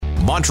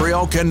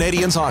Montreal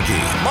Canadiens hockey,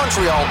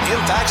 Montreal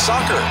Impact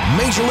Soccer,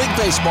 Major League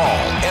Baseball,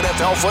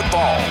 NFL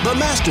football, the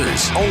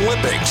Masters,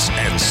 Olympics,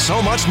 and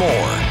so much more.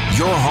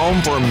 Your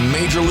home for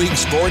Major League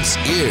Sports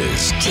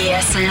is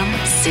TSN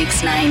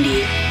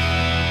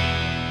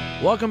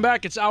 690. Welcome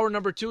back. It's hour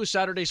number 2,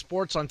 Saturday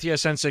Sports on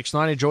TSN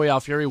 690. Joey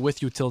Alfieri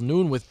with you till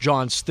noon with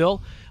John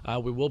Still.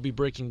 We will be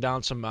breaking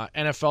down some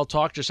NFL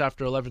talk just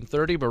after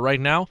 11:30, but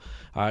right now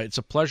it's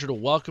a pleasure to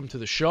welcome to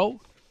the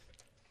show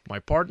my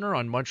partner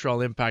on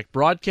Montreal Impact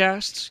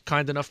Broadcasts,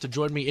 kind enough to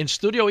join me in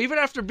studio, even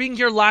after being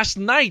here last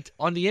night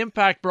on the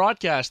Impact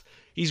broadcast.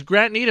 He's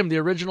Grant Needham, the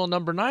original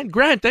number 9.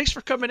 Grant, thanks for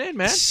coming in,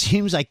 man.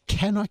 Seems I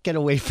cannot get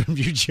away from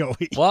you,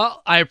 Joey.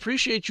 Well, I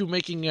appreciate you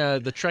making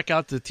the trek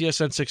out to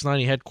TSN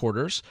 690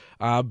 headquarters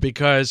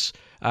because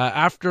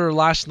after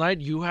last night,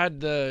 you had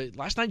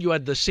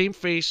the same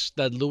face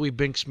that Louis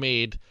Binks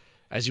made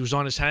as he was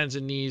on his hands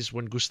and knees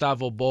when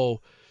Gustavo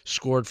Bo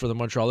scored for the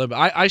Montreal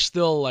Impact. I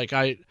still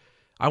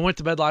I went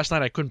to bed last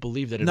night. I couldn't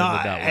believe that it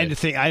ended that way. And the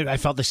thing, I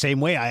felt the same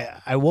way.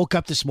 I woke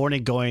up this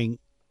morning going,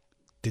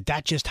 did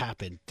that just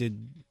happen?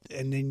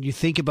 And then you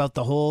think about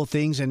the whole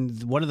things,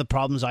 and one of the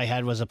problems I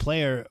had was a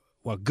player.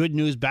 Well, good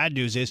news, bad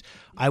news is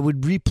I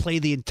would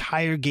replay the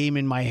entire game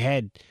in my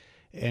head,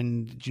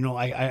 and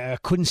I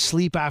couldn't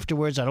sleep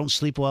afterwards. I don't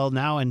sleep well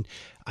now, and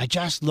I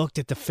just looked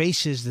at the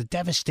faces, the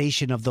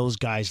devastation of those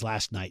guys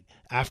last night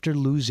after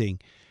losing.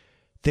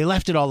 They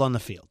left it all on the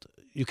field.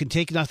 You can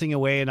take nothing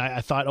away, and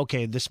I thought,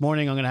 okay, this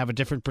morning I'm going to have a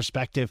different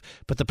perspective,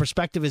 but the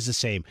perspective is the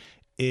same.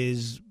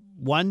 Is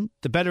one,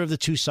 the better of the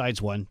two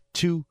sides won.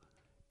 Two,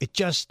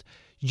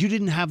 you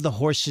didn't have the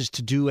horses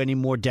to do any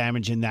more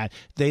damage in that.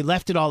 They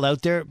left it all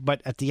out there,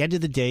 but at the end of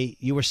the day,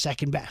 you were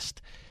second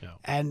best. Yeah.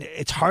 And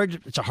it's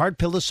hard. It's a hard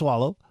pill to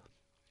swallow.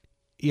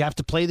 You have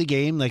to play the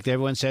game, like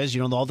everyone says,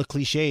 all the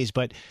cliches,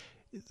 but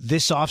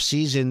this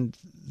offseason,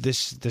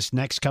 this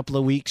next couple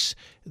of weeks,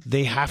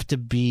 they have to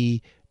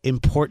be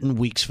important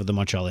weeks for the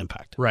Montreal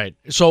Impact. Right.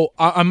 So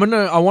I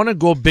want to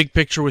go big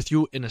picture with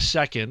you in a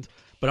second,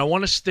 but I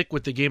want to stick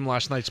with the game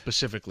last night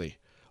specifically.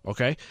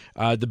 Okay?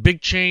 The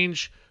big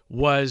change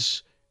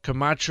was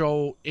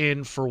Camacho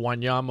in for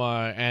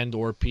Wanyama and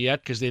or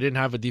Piet because they didn't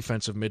have a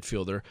defensive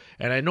midfielder.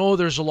 And I know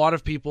there's a lot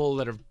of people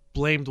that have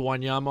blamed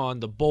Wanyama on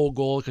the Bo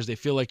goal because they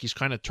feel like he's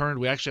kind of turned.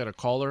 We actually had a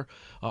caller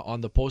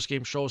on the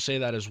postgame show say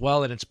that as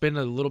well, and it's been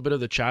a little bit of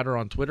the chatter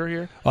on Twitter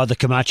here. Oh, the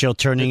Camacho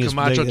turning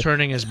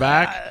his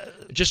back.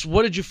 Just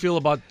what did you feel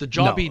about the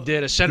job he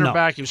did? A center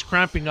back, he was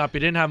cramping up. He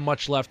didn't have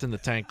much left in the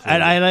tank.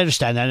 And I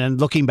understand that.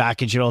 And looking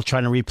back and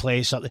trying to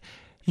replay something,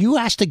 you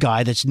asked a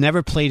guy that's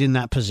never played in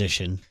that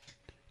position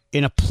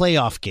in a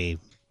playoff game,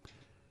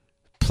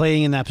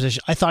 playing in that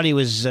position. I thought he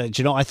was,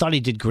 I thought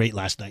he did great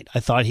last night. I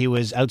thought he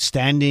was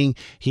outstanding.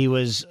 He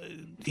was,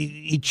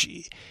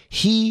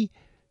 he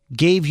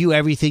gave you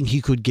everything he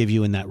could give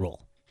you in that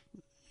role.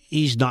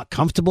 He's not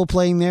comfortable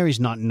playing there.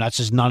 That's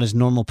just not his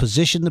normal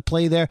position to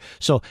play there.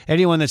 So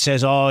anyone that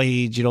says, oh,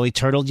 he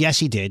turtled, yes,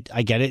 he did.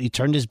 I get it. He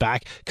turned his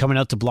back coming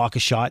out to block a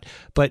shot,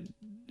 but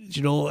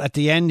at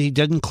the end, he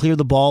didn't clear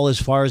the ball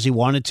as far as he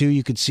wanted to.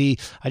 You could see,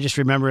 I just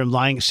remember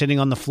him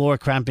sitting on the floor,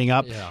 cramping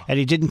up, and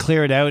he didn't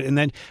clear it out.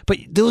 But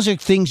those are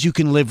things you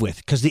can live with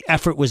because the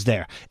effort was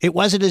there. It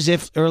wasn't as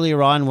if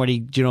earlier on when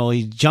he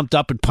jumped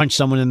up and punched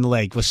someone in the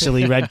leg with a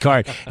silly red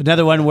card.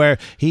 Another one where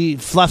he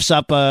fluffs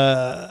up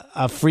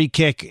a free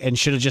kick and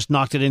should have just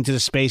knocked it into the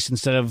space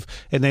and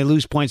they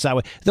lose points that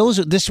way.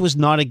 This was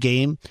not a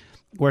game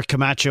where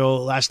Camacho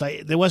last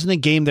night, there wasn't a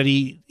game that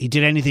he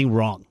did anything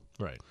wrong.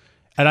 Right.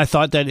 And I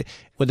thought that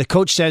when the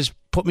coach says,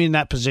 put me in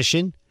that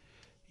position,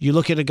 you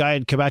look at a guy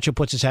and Camacho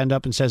puts his hand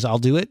up and says, I'll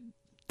do it.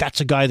 That's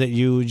a guy that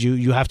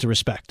you have to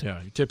respect.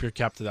 Yeah, you tip your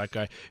cap to that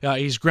guy.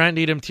 He's Grant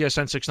Needham,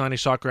 TSN 690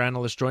 soccer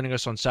analyst, joining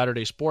us on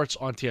Saturday Sports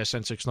on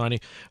TSN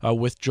 690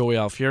 with Joey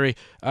Alfieri.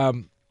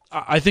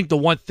 I think the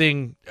one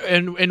thing,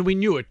 and we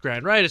knew it,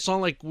 Grant, right? It's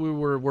not like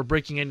we're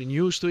breaking any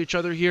news to each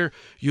other here.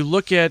 You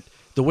look at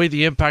the way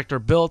the Impact are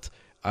built.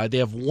 They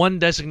have one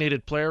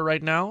designated player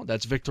right now.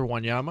 That's Victor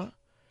Wanyama.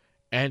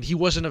 And he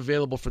wasn't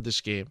available for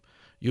this game.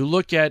 You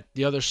look at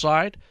the other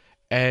side,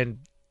 and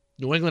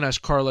New England has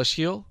Carlos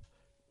Gil.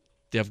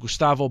 They have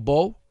Gustavo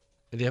Bo,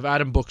 and they have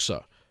Adam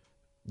Buksa.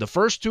 The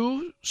first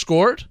two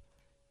scored,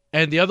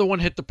 and the other one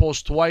hit the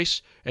post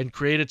twice and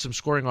created some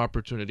scoring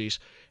opportunities.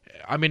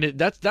 I mean,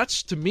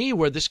 that's to me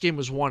where this game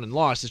was won and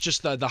lost. It's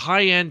just the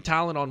high-end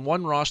talent on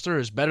one roster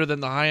is better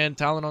than the high-end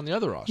talent on the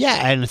other roster. Yeah,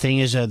 and the thing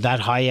is that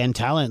high-end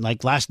talent,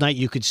 like last night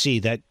you could see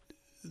that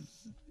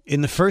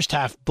in the first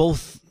half,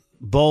 both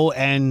Bo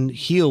and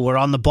Heel were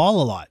on the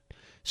ball a lot.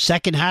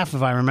 Second half,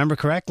 if I remember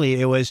correctly,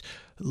 it was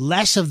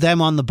less of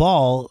them on the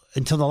ball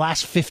until the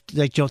last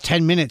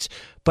 10 minutes.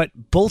 But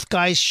both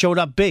guys showed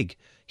up big.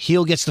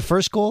 Heel gets the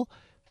first goal.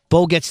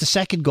 Bo gets the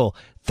second goal.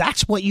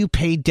 That's what you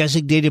pay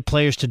designated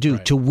players to do,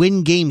 right, to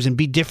win games and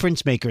be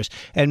difference makers.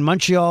 And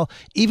Montreal,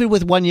 even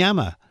with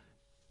Wanyama,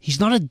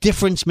 he's not a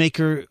difference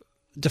maker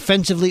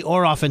defensively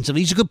or offensively.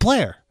 He's a good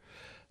player.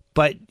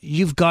 But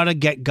you've got to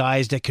get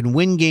guys that can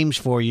win games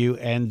for you,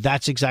 and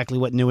that's exactly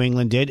what New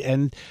England did.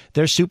 And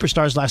their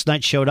superstars last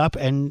night showed up,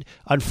 and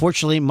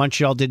unfortunately,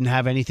 Montreal didn't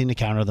have anything to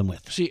counter them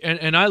with. See,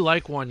 and I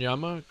like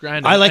Wanyama.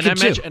 Granted, I like him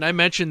too. And I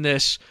mentioned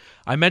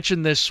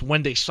this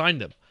when they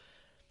signed him.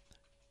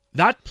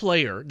 That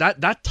player,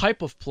 that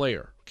type of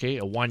player, okay,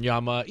 a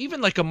Wanyama,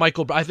 even like a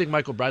Michael. I think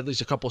Michael Bradley's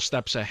a couple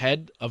steps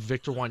ahead of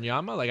Victor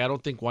Wanyama. Like, I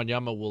don't think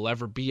Wanyama will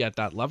ever be at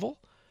that level,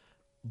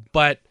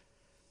 but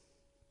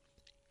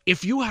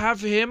if you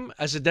have him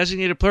as a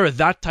designated player,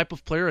 that type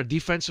of player, a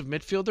defensive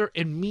midfielder,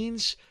 it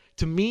means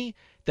to me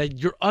that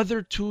your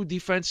other two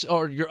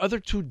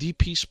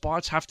DP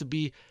spots have to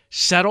be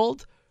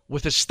settled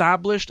with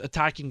established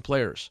attacking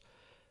players.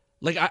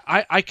 Like,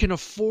 I can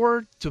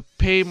afford to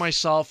pay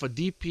myself a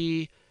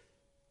DP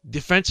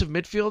defensive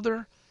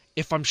midfielder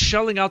if I'm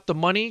shelling out the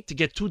money to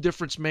get two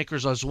difference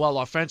makers as well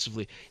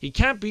offensively. He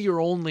can't be your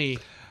only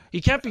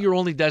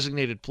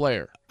designated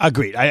player.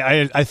 Agreed.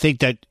 I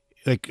think that,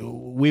 like,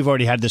 we've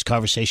already had this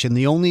conversation.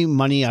 The only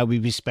money I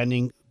would be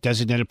spending,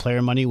 designated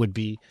player money, would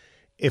be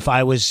if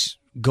I was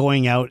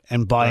going out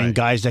and buying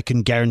guys that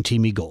can guarantee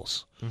me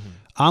goals. Mm-hmm.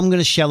 I'm going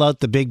to shell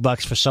out the big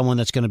bucks for someone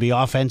that's going to be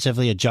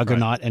offensively a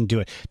juggernaut and do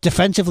it.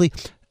 Defensively,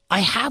 I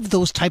have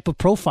those type of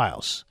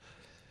profiles.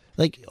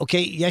 Like,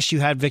 okay, yes,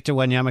 you had Victor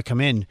Wanyama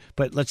come in,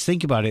 but let's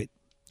think about it.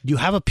 You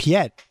have a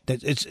Piet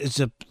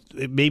that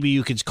maybe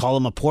you could call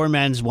him a poor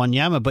man's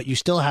Wanyama, but you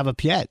still have a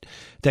Piet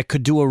that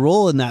could do a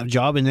role in that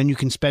job, and then you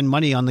can spend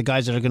money on the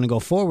guys that are going to go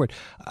forward.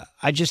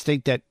 I just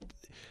think that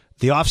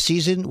the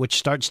offseason, which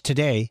starts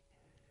today,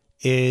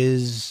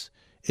 is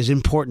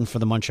important for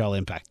the Montreal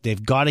Impact.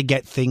 They've got to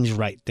get things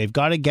right. They've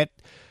got to get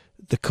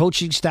the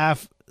coaching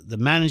staff, the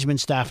management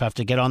staff have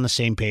to get on the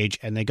same page,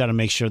 and they got to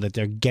make sure that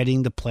they're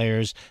getting the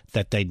players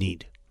that they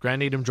need. Grant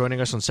Needham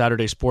joining us on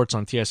Saturday Sports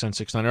on TSN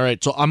 690. All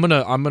right, so I'm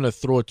gonna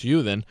throw it to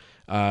you then.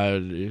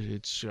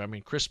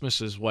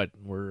 Christmas is what?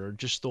 We're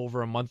just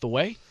over a month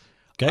away.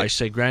 Okay. I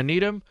say Grant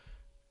Needham,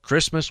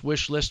 Christmas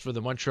wish list for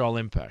the Montreal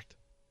Impact.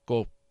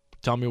 Go,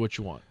 tell me what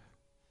you want.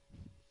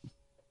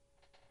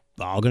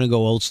 I'm gonna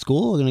go old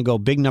school. I'm gonna go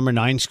big number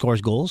 9 scores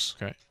goals.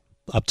 Okay.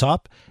 Up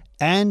top,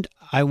 and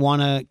I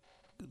want to,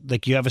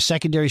 like, you have a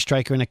secondary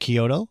striker in a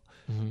Kyoto.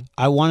 Mm-hmm.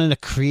 I wanted a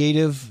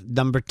creative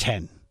number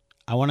 10.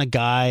 I want a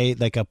guy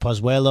like a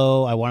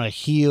Pozuelo. I want a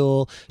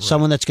heel,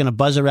 someone that's going to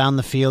buzz around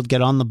the field,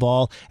 get on the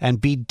ball,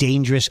 and be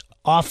dangerous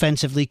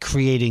offensively,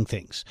 creating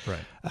things.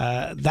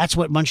 Right. That's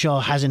what Montreal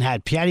hasn't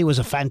had. Piatti was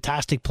a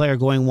fantastic player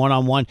going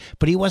one-on-one,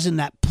 but he wasn't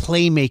that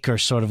playmaker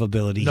sort of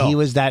ability. No. He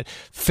was that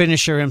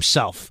finisher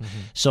himself. Mm-hmm.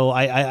 So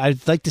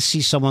I'd like to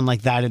see someone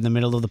like that in the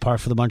middle of the park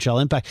for the Montreal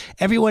Impact.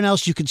 Everyone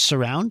else you could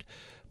surround.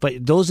 But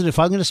if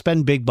I'm going to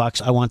spend big bucks,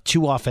 I want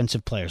 2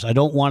 offensive players. I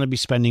don't want to be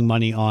spending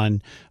money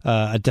on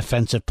a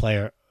defensive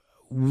player.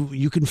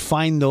 You can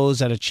find those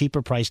at a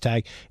cheaper price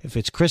tag. If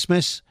it's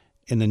Christmas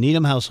in the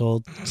Needham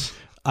household,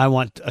 I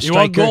want a striker. You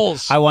want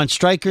goals. I want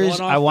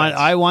strikers. I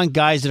want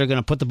guys that are going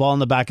to put the ball in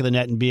the back of the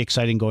net and be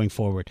exciting going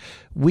forward.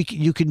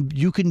 You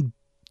can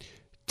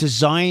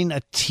design a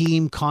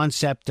team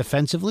concept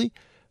defensively,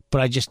 but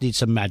I just need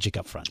some magic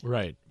up front.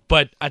 Right.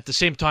 But at the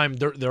same time,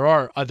 there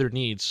are other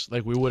needs.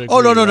 Like, we would agree.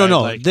 Oh,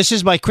 no. Like, this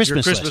is my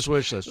Christmas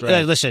wish list,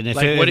 right? Listen,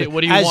 what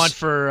do you want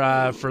for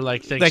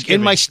like Thanksgiving? Like,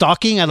 in my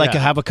stocking, I'd like to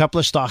have a couple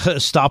of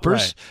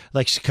stoppers,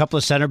 like a couple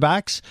of center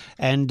backs,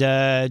 and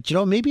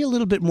maybe a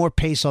little bit more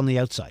pace on the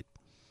outside.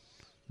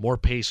 More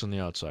pace on the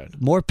outside.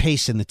 More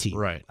pace in the team.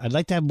 Right. I'd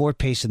like to have more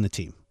pace in the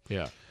team.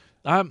 Yeah.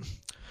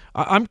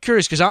 I'm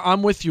curious because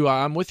I'm with you.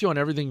 I'm with you on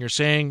everything you're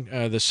saying.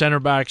 The center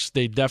backs,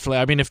 they definitely.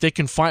 I mean, if they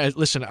can find.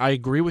 Listen, I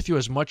agree with you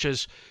as much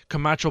as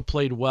Camacho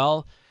played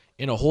well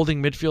in a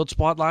holding midfield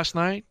spot last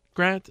night.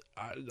 Grant,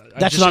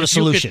 that's not a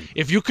solution.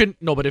 If you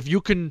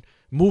can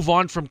move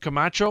on from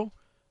Camacho,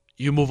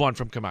 you move on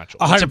from Camacho.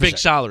 100%. That's a big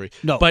salary.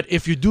 No, but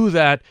if you do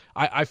that,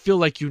 I feel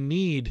like you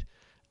need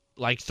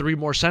like 3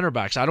 more center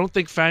backs. I don't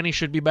think Fanny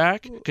should be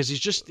back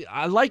because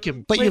I like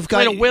him. But you've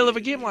got a whale of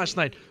a game last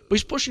night. But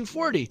he's pushing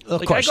 40.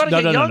 Of course, I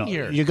gotta get young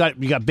here. You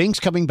got Binks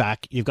coming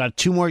back. You've got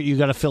 2 more. You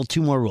got to fill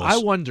 2 more roles. I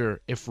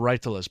wonder if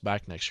Raitala's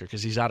back next year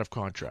because he's out of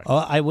contract.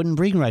 I wouldn't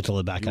bring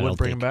Raitala back. You wouldn't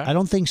bring him back? I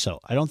don't think so.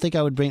 I don't think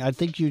I would bring. I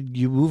think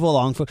you move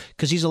along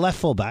because he's a left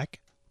fullback.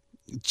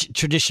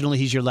 Traditionally,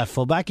 he's your left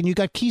fullback, and you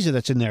got Kiza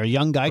that's in there, a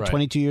young guy,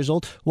 22 years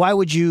old. Why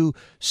would you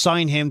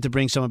sign him to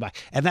bring someone back?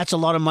 And that's a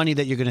lot of money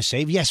that you're going to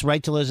save. Yes,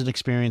 Raitala is an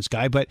experienced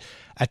guy, but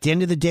at the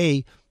end of the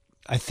day,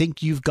 I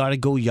think you've got to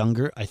go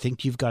younger. I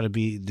think you've got to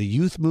be the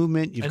youth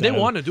movement. And they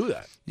want to do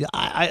that. Yeah,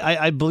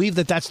 I believe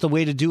that's the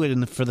way to do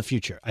it for the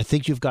future. I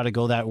think you've got to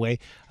go that way.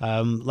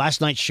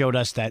 Last night showed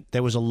us that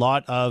there was a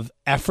lot of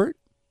effort,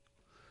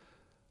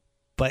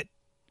 but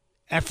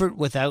effort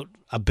without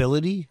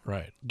ability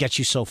gets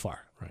you so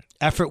far. Right.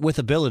 Effort with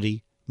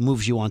ability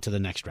moves you on to the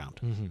next round.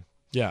 Mm-hmm.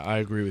 Yeah, I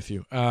agree with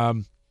you.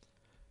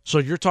 So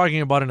you're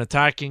talking about an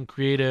attacking,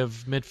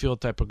 creative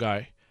midfield type of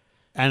guy.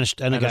 And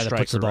a guy that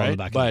puts the ball in the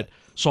back of the net.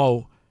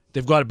 So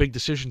they've got a big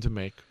decision to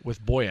make with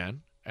Boyan.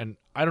 And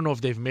I don't know if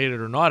they've made it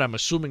or not. I'm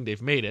assuming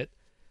they've made it.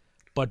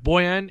 But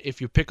Boyan,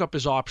 if you pick up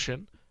his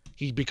option,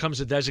 he becomes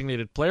a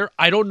designated player.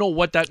 I don't know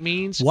what that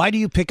means. Why do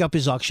you pick up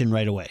his auction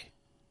right away?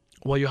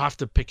 Well, you have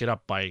to pick it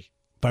up by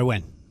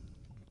when?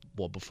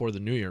 Well, before the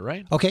new year,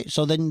 right? Okay,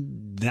 so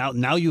then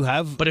now you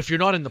have. But if you're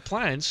not in the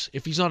plans,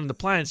 if he's not in the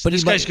plans, But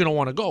this guy's going to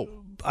want to go.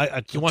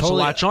 He wants to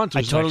latch on to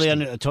his next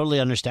team. I totally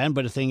understand.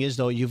 But the thing is,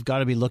 though, you've got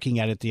to be looking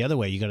at it the other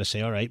way. You got to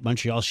say, all right,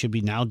 Montreal should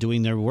be now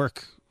doing their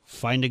work.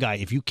 Find a guy.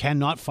 If you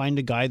cannot find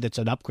a guy that's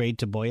an upgrade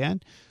to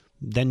Boyan,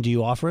 then do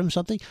you offer him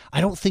something?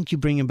 I don't think you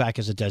bring him back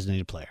as a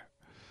designated player.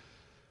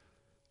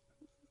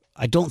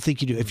 I don't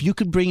think you do. If you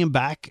could bring him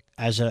back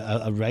as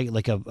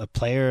a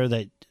player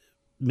that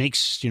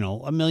makes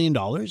 $1 million,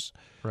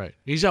 right?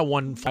 He's at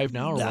 1.5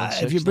 now, or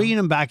 1.6 if you're bringing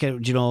him back at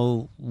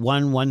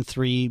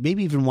 1.13,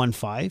 maybe even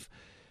 1.5,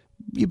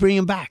 you bring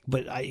him back.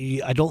 But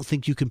I don't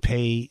think you can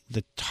pay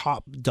the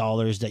top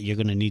dollars that you're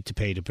going to need to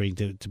pay to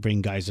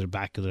bring guys that are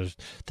back that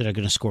are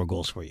going to score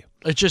goals for you.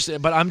 It's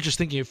just, but I'm just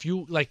thinking, if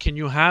you can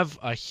you have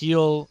a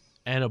heel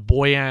and a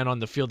Boyan on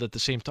the field at the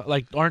same time?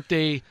 Like, aren't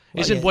they?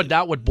 Isn't what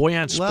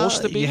Boyan's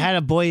supposed to be? You had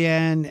a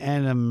Boyan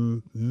and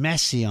a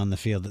Messi on the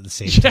field at the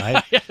same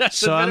time.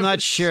 So I'm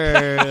not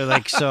sure.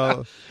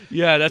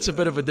 Yeah, that's a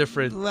bit of a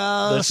different.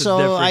 Well,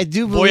 so I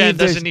do believe Boyan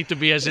doesn't need to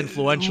be as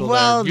influential.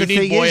 Well, you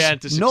need Boyan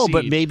to succeed. No,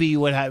 but maybe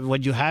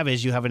what you have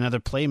is you have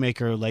another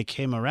playmaker like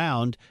him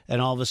around,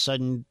 and all of a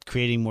sudden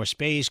creating more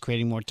space,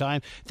 creating more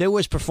time. There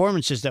was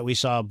performances that we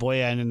saw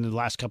Boyan in the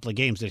last couple of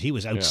games that he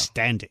was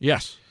outstanding. Yeah.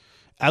 Yes.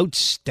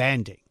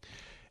 Outstanding.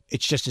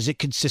 It's just, is it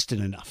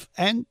consistent enough?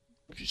 And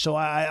so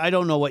I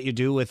don't know what you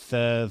do with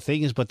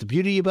things, but the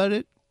beauty about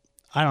it,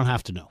 I don't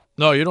have to know.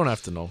 No, you don't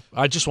have to know.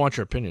 I just want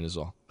your opinion is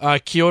all.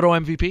 Kyoto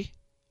MVP,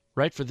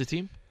 right, for the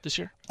team this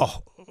year?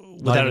 Oh,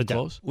 without a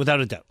doubt.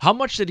 Without a doubt. How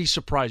much did he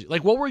surprise you?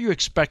 Like, what were you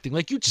expecting?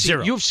 Like, you've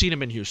seen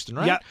him in Houston,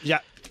 right? Yeah.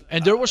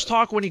 And there was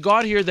talk when he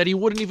got here that he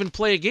wouldn't even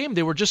play a game.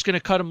 They were just going to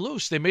cut him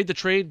loose. They made the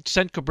trade,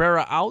 sent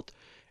Cabrera out,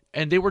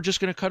 and they were just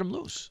going to cut him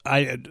loose.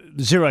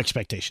 Zero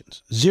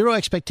expectations.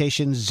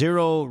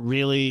 Zero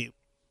really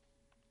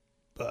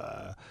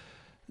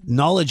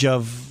knowledge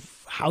of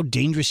how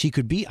dangerous he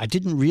could be. I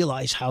didn't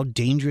realize how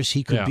dangerous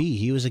he could be.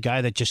 He was a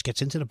guy that just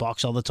gets into the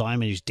box all the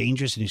time, and he's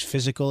dangerous, and he's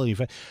physical.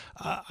 And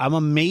I'm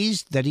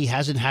amazed that he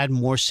hasn't had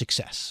more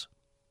success.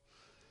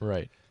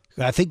 Right.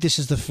 I think this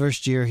is the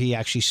first year he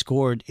actually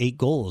scored 8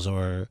 goals.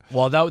 The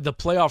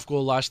playoff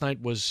goal last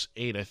night was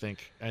 8, I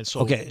think, and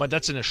so. Okay. But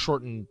that's in a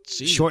shortened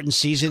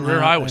season. His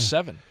career high was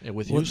 7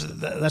 with Houston.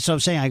 That's what I'm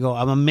saying.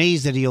 I'm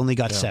amazed that he only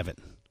got 7.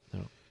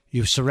 Yeah.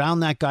 You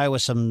surround that guy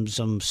with some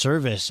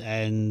service,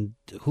 and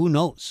who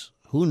knows?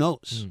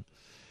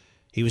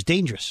 He was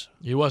dangerous.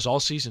 He was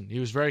all season. He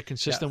was very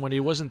consistent. When he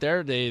wasn't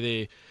there,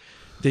 they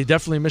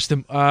definitely missed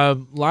him.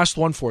 Last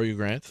one for you,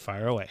 Grant.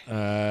 Fire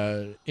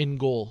away. In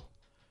goal,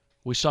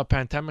 we saw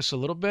Pantemis a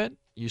little bit.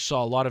 You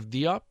saw a lot of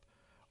Diop.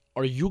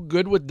 Are you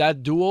good with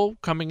that duo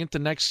coming into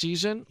next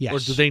season? Yes. Or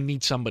do they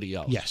need somebody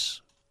else?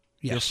 Yes.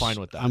 You're fine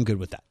with that? I'm good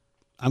with that.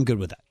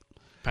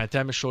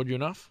 Pantemis showed you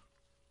enough?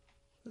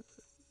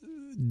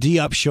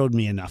 Diop showed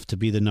me enough to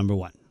be the number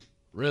 1.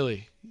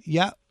 Really?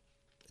 Yeah.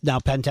 Now,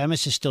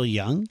 Pantemis is still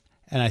young,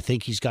 and I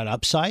think he's got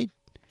upside.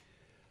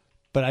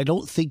 But I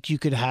don't think you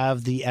could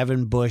have the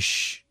Evan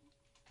Bush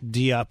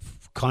Diop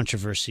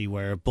controversy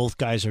where both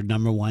guys are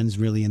number 1s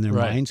really in their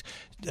minds.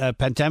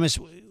 Pantemis,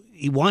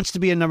 he wants to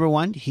be a number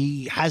 1.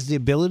 He has the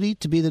ability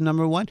to be the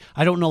number 1.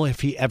 I don't know if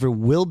he ever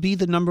will be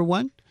the number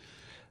 1,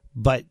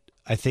 but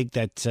I think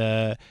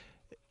that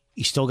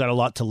he's still got a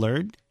lot to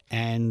learn,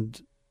 and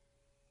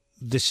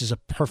this is a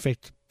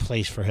perfect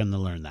place for him to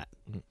learn that.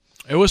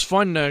 It was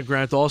fun,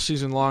 Grant, all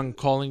season long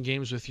calling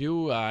games with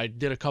you. I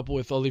did a couple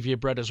with Olivier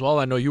Brett as well.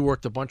 I know you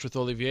worked a bunch with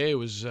Olivier. It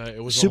was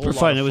super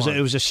fun. It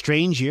was a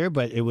strange year,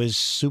 but it was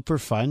super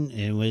fun.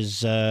 It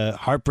was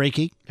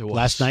heartbreaking.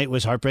 Last night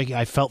was heartbreaking.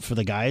 I felt for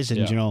the guys,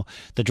 and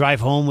the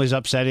drive home was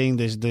upsetting.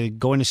 The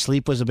going to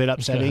sleep was a bit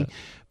upsetting,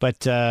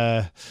 but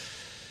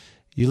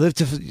you live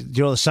to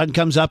the sun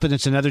comes up and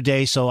it's another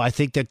day. So I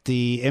think that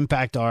the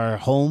Impact are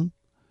home.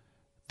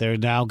 They're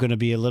now going to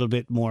be a little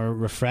bit more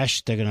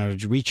refreshed. They're going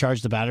to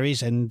recharge the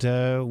batteries, and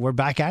we're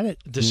back at it.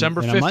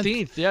 December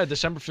 15th. Yeah,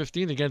 December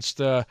 15th against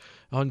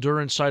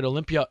Honduran side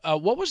Olympia.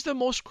 What was the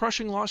most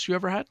crushing loss you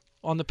ever had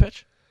on the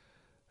pitch?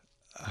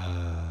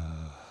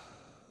 I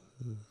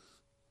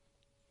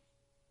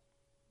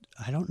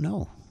don't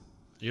know.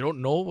 You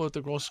don't know what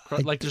the most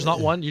there's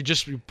not one? You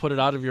put it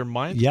out of your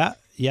mind? Yeah.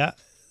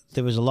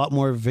 There was a lot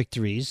more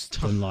victories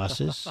than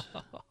losses.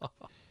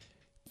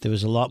 There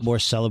was a lot more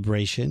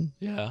celebration.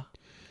 Yeah.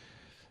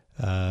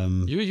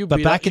 You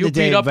beat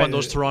up on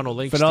those Toronto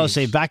Lynx teams. But I'll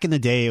say back in the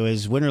day, it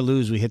was win or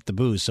lose, we hit the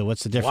booze. So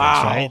what's the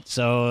difference, right?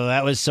 So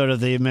that was sort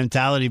of the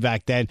mentality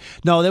back then.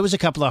 No, there was a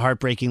couple of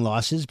heartbreaking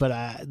losses,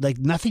 but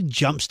nothing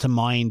jumps to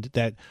mind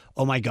that,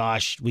 oh my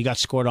gosh, we got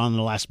scored on in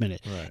the last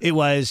minute. Right. It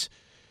was,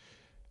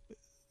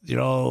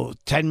 10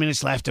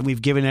 minutes left and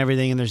we've given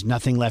everything and there's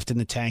nothing left in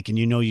the tank and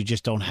you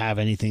just don't have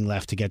anything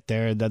left to get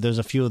there. There's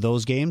a few of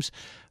those games.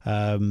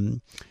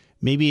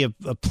 Maybe a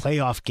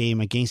playoff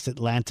game against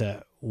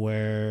Atlanta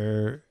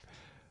where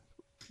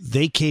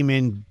They came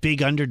in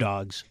big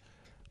underdogs,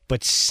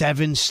 but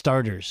 7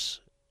 starters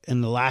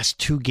in the last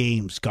 2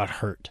 games got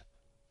hurt.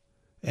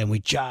 And we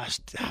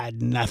just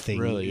had nothing.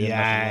 Really?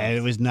 Yeah,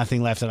 it was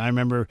nothing left. And I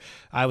remember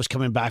I was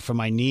coming back from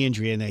my knee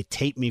injury, and they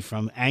taped me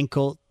from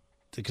ankle,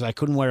 because I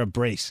couldn't wear a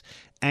brace,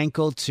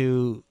 ankle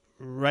to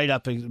right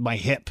up my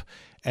hip.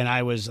 And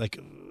I was like,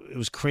 it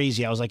was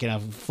crazy. I was like in a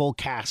full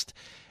cast.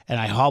 And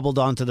I hobbled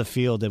onto the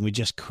field, and we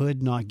just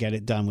could not get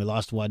it done. We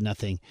lost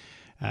 1-0.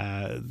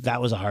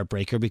 That was a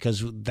heartbreaker,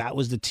 because that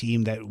was the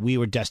team that we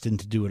were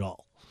destined to do it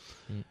all.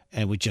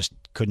 And we just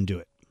couldn't do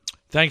it.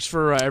 Thanks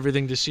for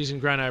everything this season,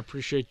 Grant. I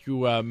appreciate you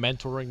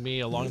mentoring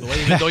me along the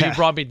way, even though you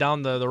brought me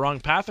down the wrong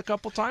path a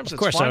couple times. Of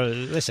course,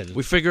 fine. Listen.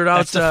 We figured out.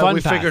 That's the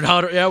fun path. Figured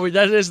out. Yeah,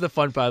 that is the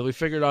fun path. We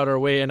figured out our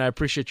way, and I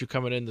appreciate you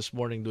coming in this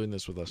morning doing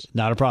this with us.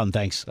 Not a problem.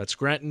 Thanks. That's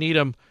Grant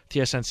Needham,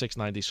 TSN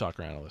 690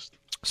 soccer analyst.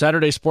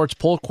 Saturday Sports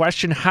Poll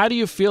question: how do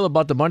you feel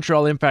about the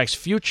Montreal Impact's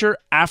future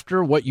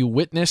after what you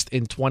witnessed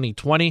in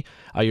 2020?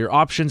 Your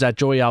options at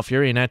Joey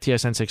Alfieri and at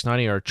TSN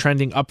 690 are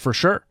trending up for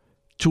sure.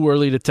 Too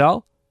early to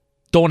tell.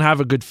 Don't have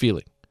a good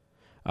feeling.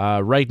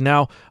 Right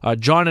now,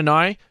 John and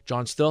I,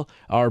 John Still,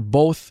 are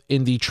both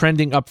in the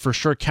trending up for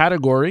sure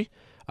category.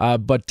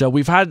 But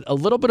we've had a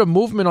little bit of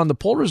movement on the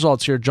poll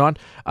results here, John.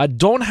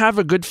 Don't have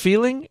a good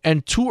feeling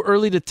and too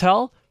early to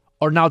tell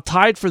are now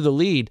tied for the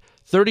lead,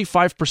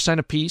 35%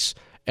 apiece,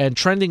 and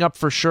trending up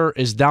for sure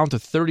is down to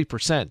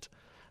 30%.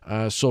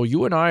 So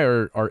you and I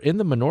are in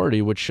the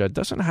minority, which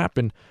doesn't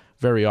happen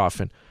very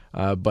often.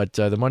 But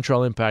the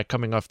Montreal Impact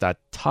coming off that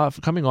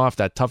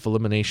tough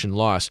elimination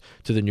loss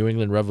to the New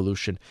England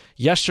Revolution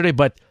yesterday,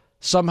 but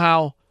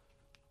somehow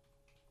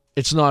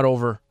it's not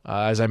over.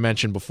 As I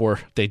mentioned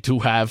before, they do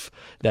have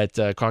that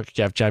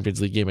CONCACAF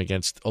Champions League game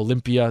against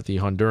Olympia, the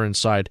Honduran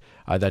side,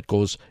 that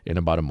goes in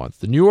about a month.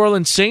 The New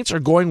Orleans Saints are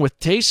going with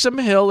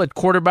Taysom Hill at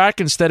quarterback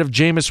instead of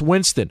Jameis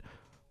Winston.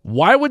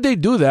 Why would they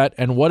do that,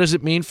 and what does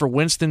it mean for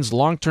Winston's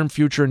long-term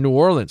future in New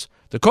Orleans?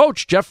 The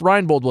coach, Jeff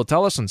Reinbold, will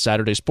tell us on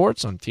Saturday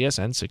Sports on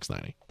TSN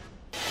 690.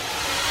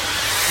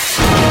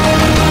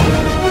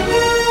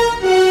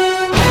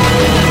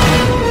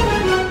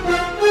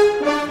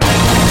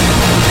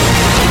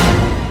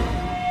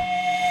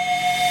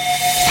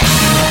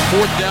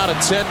 Fourth down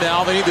at 10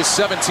 now. They need the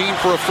 17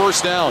 for a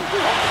first down.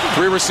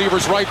 3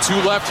 receivers right, 2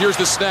 left. Here's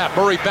the snap.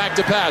 Murray back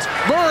to pass.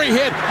 Murray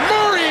hit.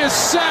 Murray is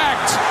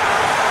sacked.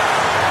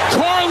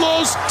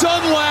 Carlos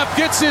Dunlap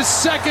gets his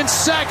second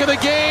sack of the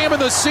game,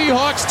 and the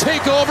Seahawks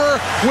take over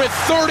with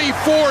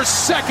 34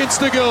 seconds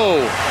to go.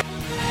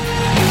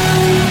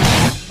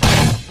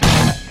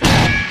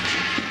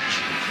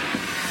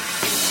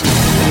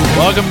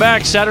 Welcome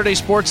back. Saturday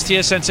Sports,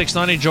 TSN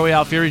 690. Joey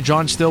Alfieri,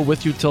 John Still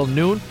with you till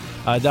noon.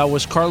 That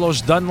was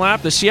Carlos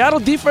Dunlap. The Seattle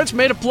defense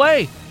made a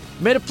play.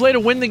 Made a play to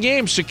win the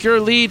game, secure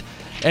lead,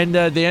 and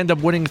they end up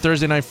winning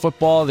Thursday Night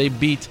Football. They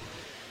beat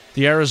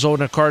the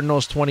Arizona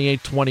Cardinals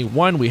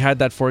 28-21. We had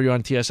that for you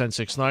on TSN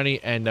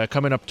 690. And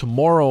coming up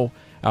tomorrow,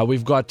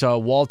 we've got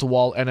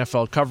wall-to-wall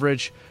NFL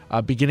coverage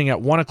beginning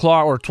at 1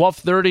 o'clock or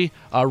 12:30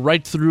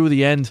 right through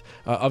the end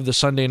of the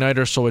Sunday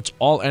Nighter. So it's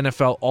all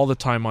NFL all the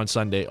time on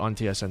Sunday on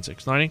TSN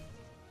 690.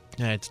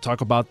 And to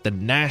talk about the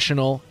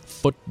National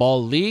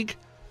Football League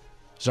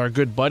is our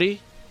good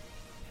buddy.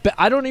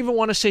 I don't even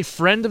want to say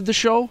friend of the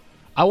show.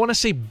 I want to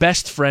say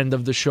best friend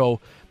of the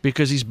show,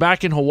 because he's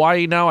back in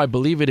Hawaii now. I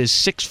believe it is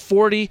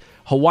 6:40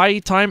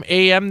 Hawaii time,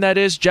 AM that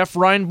is. Jeff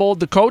Reinbold,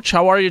 the coach.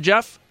 How are you,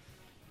 Jeff?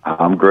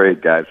 I'm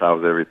great, guys.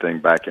 How's everything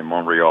back in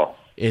Montreal?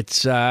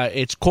 It's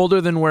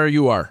colder than where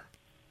you are.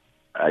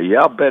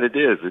 Yeah, I'll bet it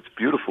is. It's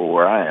beautiful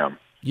where I am.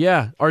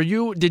 Yeah.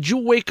 Did you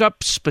wake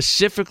up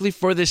specifically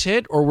for this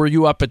hit, or were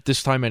you up at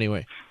this time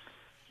anyway?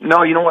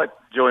 No, you know what,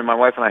 Joey? My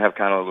wife and I have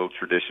kind of a little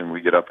tradition.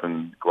 We get up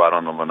and go out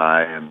on the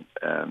lanai and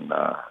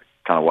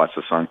kind of watch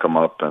the sun come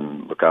up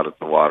and look out at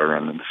the water,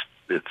 and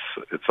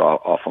it's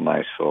awful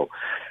nice. So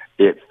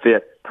it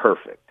fit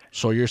perfect.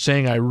 So you're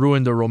saying I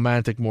ruined a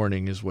romantic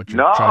morning is what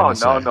you're trying to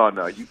say?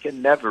 No. You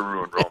can never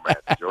ruin romance,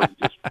 Joe.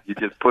 You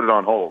just put it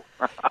on hold.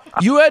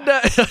 You had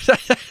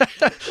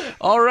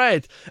all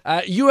right.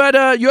 You had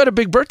a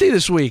big birthday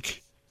this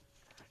week.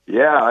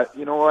 Yeah,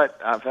 you know what?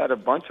 I've had a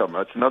bunch of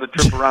them. It's another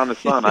trip around the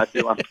sun. I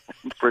feel I'm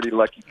a pretty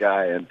lucky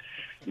guy, and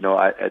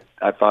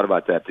I thought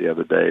about that the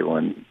other day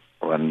when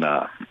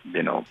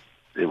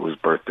it was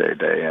birthday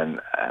day,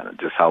 and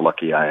just how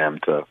lucky I am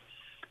to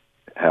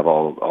have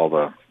all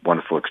the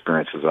wonderful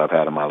experiences I've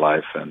had in my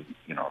life, and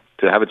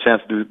to have a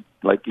chance to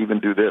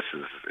do this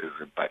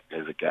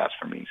is a gas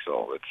for me.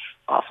 So it's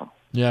awesome.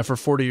 Yeah, for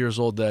 40 years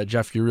old,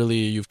 Jeff,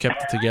 you've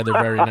kept it together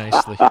very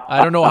nicely.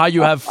 I don't know how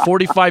you have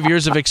 45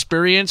 years of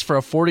experience for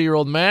a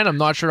 40-year-old man. I'm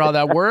not sure how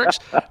that works,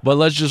 but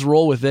let's just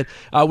roll with it.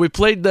 We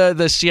played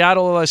the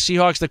Seattle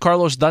Seahawks, the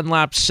Carlos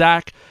Dunlap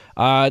sack.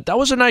 That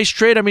was a nice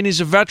trade. I mean, he's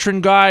a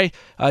veteran guy,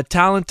 a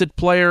talented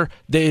player.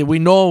 We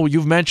know,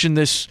 you've mentioned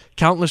this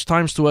countless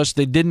times to us,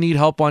 they did need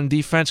help on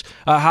defense.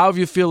 How do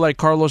you feel like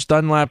Carlos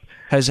Dunlap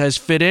has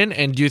fit in,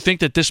 and do you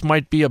think that this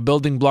might be a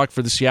building block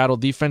for the Seattle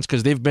defense,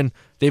 because they've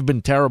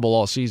been terrible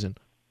all season?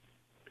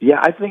 Yeah,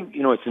 I think,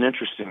 it's an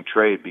interesting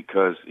trade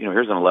because,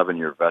 here's an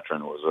 11-year veteran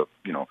who was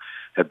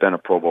had been a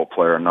Pro Bowl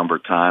player a number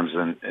of times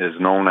and is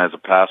known as a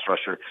pass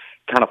rusher,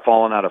 kind of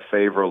fallen out of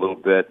favor a little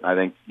bit. I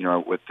think,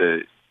 with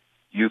the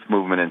youth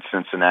movement in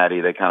Cincinnati,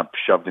 they kind of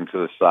shoved him to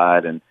the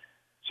side. And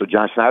so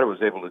John Schneider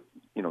was able to,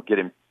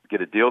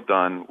 get a deal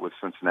done with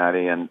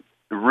Cincinnati and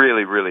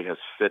really, really has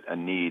fit a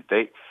need.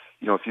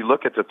 If you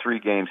look at the 3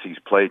 games he's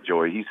played,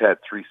 Joey, he's had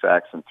 3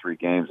 sacks in 3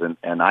 games,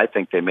 and I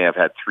think they may have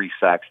had 3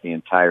 sacks the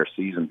entire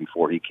season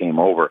before he came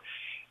over.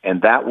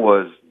 And that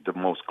was the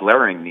most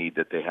glaring need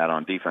that they had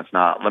on defense.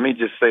 Now, let me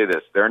just say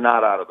this. They're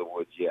not out of the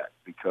woods yet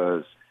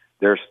because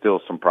there's still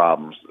some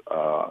problems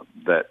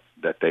that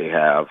they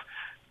have.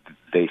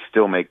 They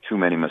still make too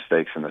many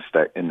mistakes in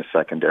the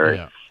secondary.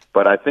 Yeah.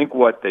 But I think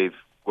what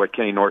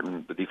Kenny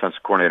Norton, the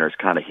defensive coordinator, has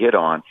kind of hit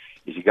on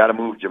is you got to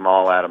move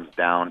Jamal Adams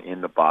down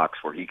in the box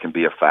where he can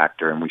be a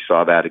factor, and we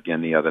saw that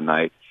again the other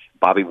night.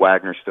 Bobby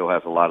Wagner still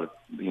has a lot of,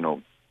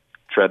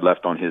 tread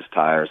left on his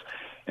tires,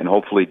 and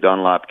hopefully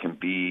Dunlap can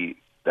be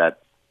that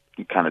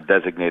kind of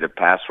designated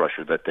pass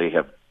rusher that they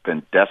have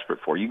been desperate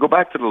for. You go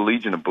back to the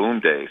Legion of Boom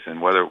days,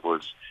 and whether it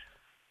was,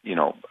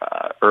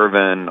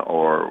 Irvin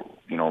or,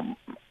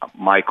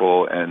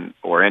 Michael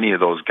or any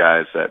of those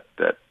guys that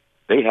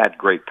they had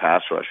great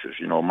pass rushers.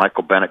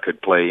 Michael Bennett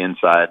could play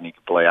inside and he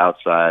could play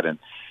outside, and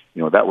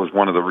that was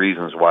one of the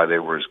reasons why they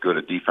were as good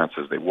a defense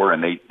as they were,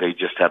 and they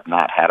just have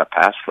not had a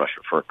pass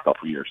rusher for a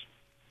couple of years.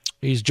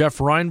 He's Jeff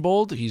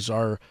Reinbold. He's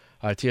our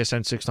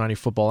TSN 690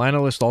 football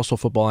analyst, also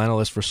football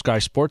analyst for Sky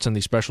Sports, and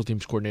the special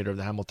teams coordinator of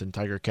the Hamilton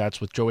Tiger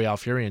Cats with Joey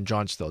Alfieri and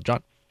John Still.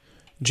 John?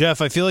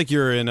 Jeff, I feel like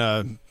you're in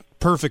a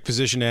perfect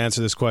position to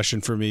answer this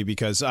question for me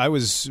because I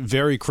was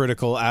very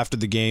critical after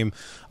the game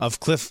of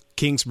Cliff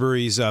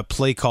Kingsbury's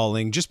play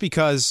calling just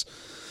because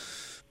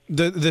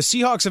the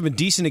Seahawks have been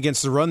decent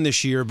against the run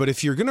this year, but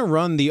if you're going to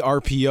run the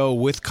RPO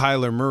with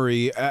Kyler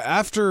Murray,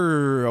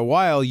 after a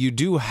while you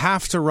do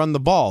have to run the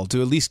ball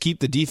to at least keep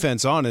the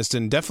defense honest,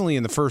 and definitely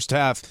in the first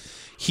half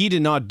he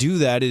did not do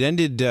that. It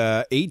ended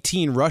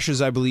 18 rushes,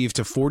 I believe,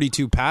 to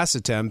 42 pass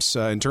attempts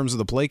in terms of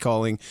the play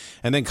calling,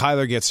 and then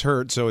Kyler gets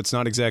hurt, so it's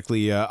not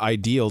exactly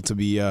ideal to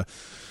be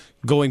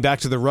going back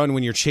to the run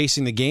when you're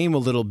chasing the game a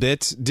little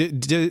bit.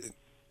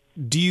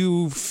 Do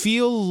you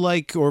feel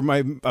like, or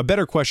a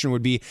better question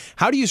would be,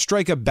 how do you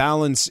strike a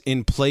balance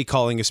in play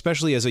calling,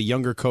 especially as a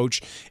younger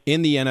coach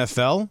in the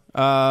NFL,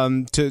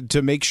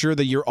 to make sure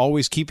that you're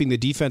always keeping the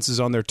defenses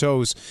on their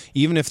toes,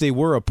 even if they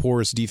were a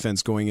porous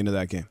defense going into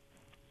that game?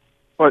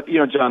 Well,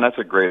 John, that's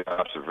a great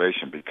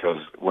observation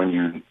because when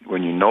you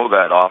know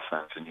that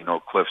offense and you know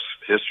Cliff's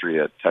history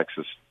at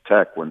Texas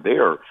Tech, when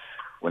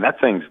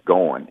that thing's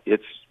going,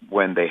 it's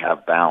when they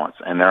have balance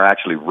and they're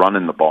actually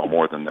running the ball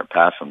more than they're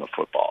passing the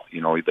football.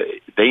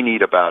 They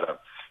need about a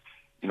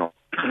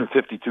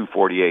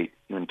 52-48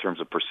 in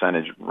terms of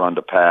percentage run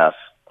to pass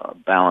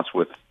balance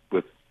with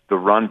the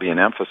run being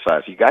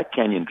emphasized. You got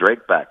Kenyon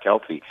Drake back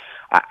healthy.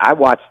 I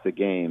watched the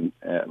game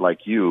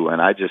like you,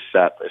 and I just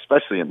sat,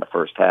 especially in the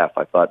first half.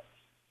 I thought,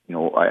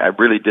 I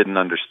really didn't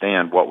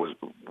understand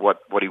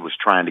what he was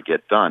trying to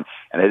get done,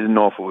 and I didn't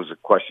know if it was a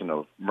question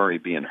of Murray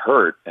being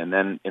hurt. And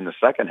then in the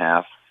second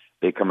half,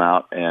 they come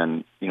out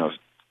and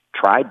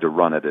tried to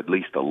run it at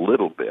least a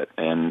little bit,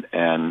 and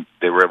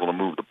they were able to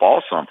move the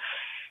ball some.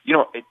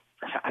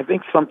 I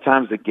think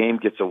sometimes the game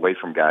gets away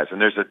from guys, and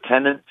there's a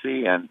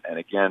tendency, and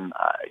again,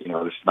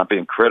 this is not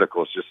being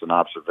critical; it's just an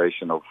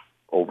observation of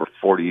over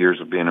 40 years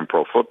of being in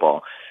pro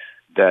football,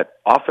 that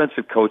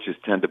offensive coaches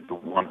tend to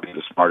want to be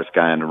the smartest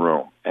guy in the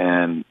room,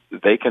 and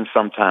they can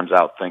sometimes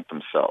outthink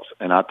themselves.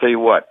 And I'll tell you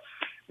what,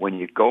 when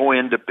you go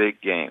into big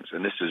games,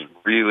 and this is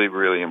really,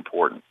 really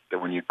important, that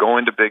when you go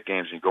into big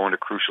games and you go into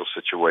crucial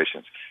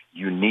situations,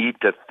 you need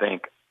to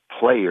think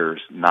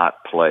players,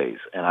 not plays.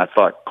 And I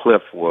thought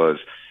Cliff was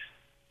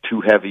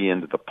too heavy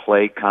into the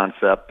play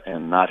concept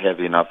and not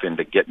heavy enough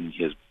into getting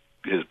his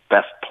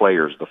best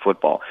players the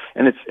football.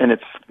 And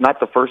it's not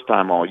the first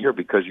time all year,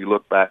 because you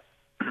look back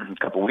a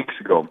couple weeks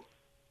ago,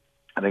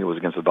 I think it was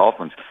against the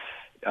Dolphins,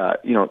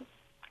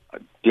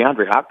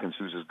 DeAndre Hopkins,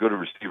 who's as good a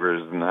receiver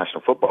as the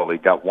National Football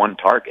League, got one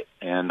target.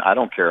 And I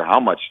don't care how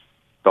much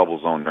double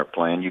zone they're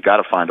playing, you got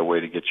to find a way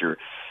to get your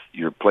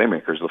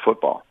playmakers the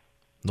football.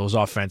 Those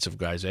offensive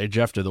guys,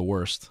 Jeff, they're the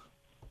worst.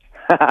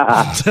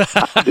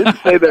 I didn't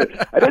say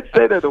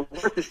they're the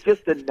worst. It's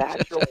just the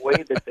natural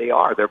way that they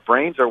are. Their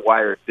brains are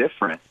wired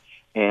different,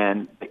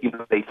 and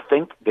they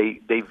think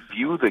they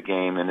view the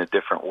game in a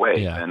different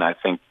way than I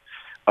think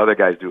other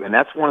guys do. And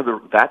that's one of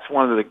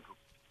the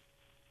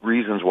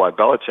reasons why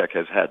Belichick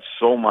has had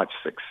so much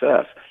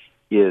success.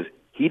 Is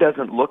he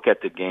doesn't look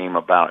at the game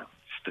about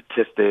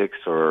statistics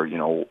or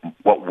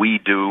what we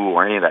do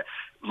or any of that.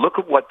 Look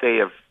at what they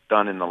have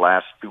done in the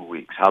last 2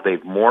 weeks. How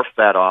they've morphed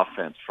that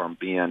offense from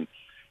being.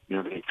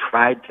 They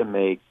tried to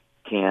make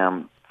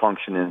Cam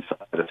function inside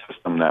a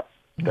system that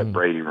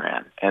Brady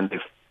ran, and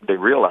they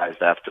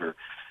realized after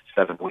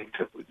 7 weeks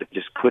that they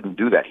just couldn't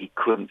do that. He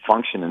couldn't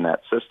function in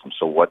that system.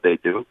 So what they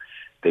do,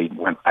 they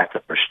went back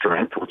to their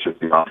strength, which is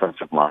the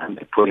offensive line.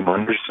 They put him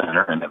under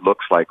center, and it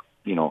looks like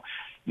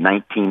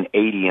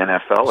 1980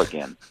 NFL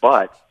again.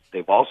 But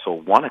they've also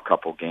won a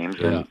couple games,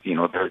 and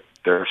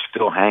they're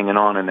still hanging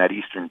on in that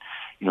Eastern,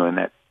 in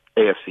that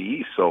AFC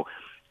East. So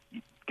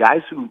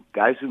guys who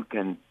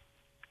can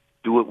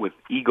do it with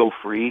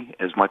ego-free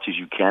as much as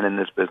you can in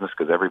this business,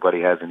 because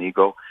everybody has an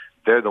ego,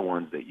 they're the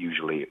ones that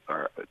usually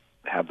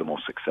have the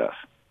most success.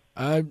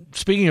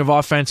 Speaking of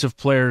offensive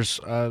players,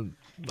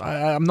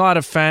 I'm not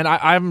a fan.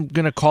 I'm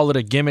going to call it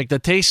a gimmick. The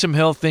Taysom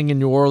Hill thing in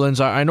New Orleans,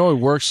 I know it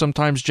works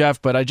sometimes,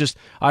 Jeff, but I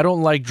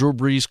don't like Drew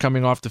Brees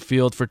coming off the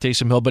field for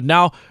Taysom Hill. But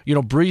now,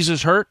 Brees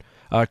is hurt,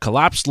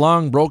 collapsed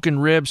lung, broken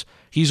ribs.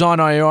 He's on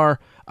IR.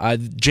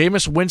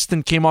 Jameis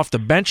Winston came off the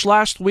bench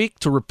last week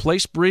to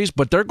replace Brees,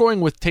 but they're going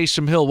with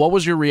Taysom Hill. What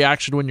was your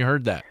reaction when you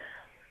heard that?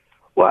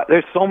 Well,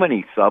 there's so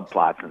many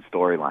subplots and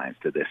storylines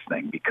to this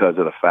thing because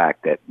of the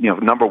fact that,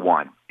 number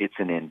one, it's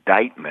an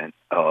indictment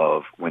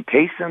of when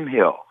Taysom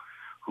Hill,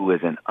 who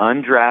is an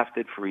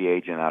undrafted free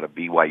agent out of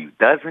BYU,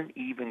 doesn't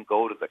even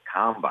go to the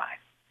combine.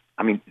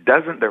 I mean,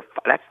 that's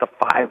the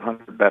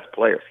 500 best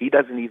players. He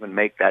doesn't even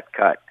make that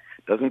cut,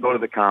 doesn't go to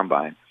the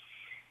combine,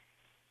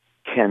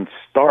 can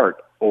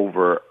start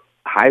over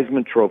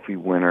Heisman Trophy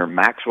winner,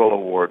 Maxwell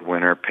Award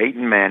winner,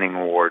 Peyton Manning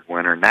Award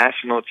winner,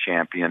 national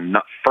champion,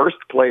 first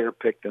player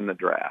picked in the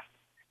draft.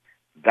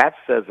 That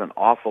says an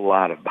awful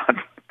lot about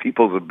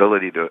people's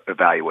ability to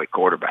evaluate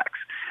quarterbacks.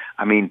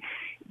 I mean,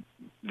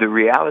 the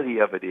reality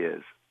of it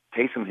is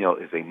Taysom Hill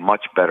is a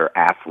much better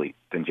athlete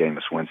than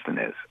Jameis Winston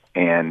is.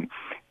 And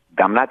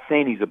I'm not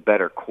saying he's a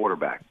better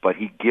quarterback, but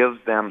he gives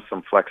them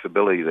some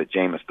flexibility that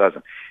Jameis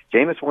doesn't.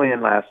 Jameis went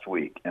in last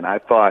week, and I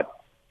thought,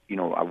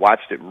 I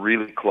watched it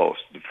really close.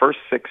 The first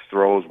 6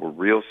 throws were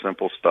real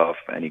simple stuff,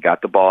 and he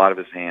got the ball out of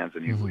his hands,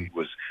 and he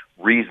was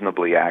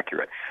reasonably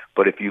accurate.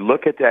 But if you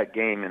look at that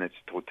game in its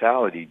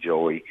totality,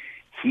 Joey,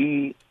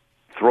 he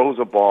throws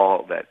a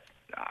ball that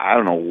I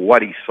don't know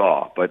what he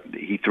saw, but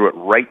he threw it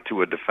right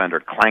to a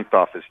defender, clanked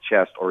off his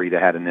chest, or he'd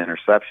had an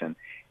interception.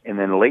 And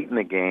then late in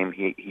the game,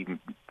 he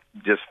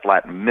just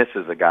flat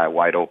misses a guy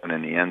wide open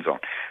in the end zone.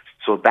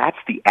 So that's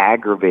the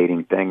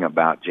aggravating thing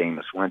about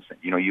Jameis Winston.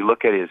 You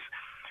look at his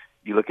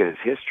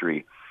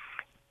history.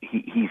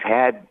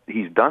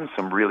 He's done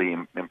some really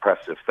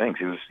impressive things.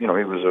 He was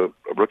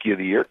a Rookie of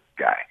the Year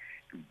guy,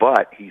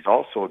 but he's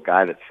also a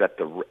guy that set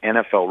the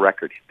NFL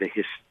record.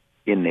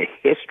 In the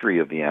history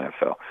of the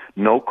NFL,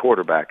 no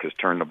quarterback has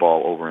turned the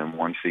ball over in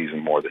one season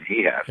more than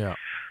he has. Yeah.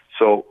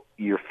 So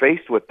you're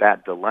faced with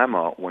that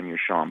dilemma when you're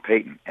Sean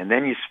Payton, and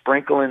then you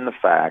sprinkle in the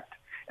fact,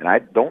 and I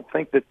don't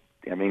think that.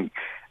 I mean,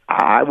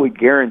 I would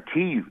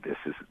guarantee you this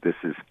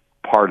is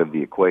part of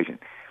the equation.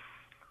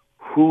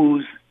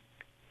 Who's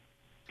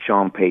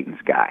Sean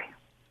Payton's guy?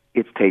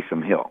 It's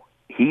Taysom Hill.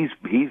 He's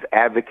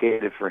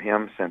advocated for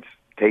him since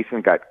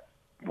Taysom got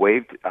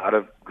waived out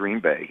of Green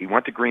Bay. He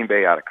went to Green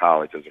Bay out of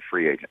college as a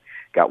free agent,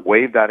 got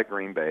waived out of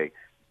Green Bay.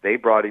 They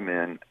brought him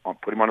in,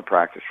 put him on a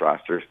practice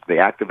roster. They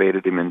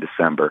activated him in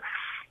December.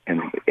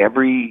 And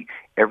every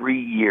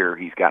year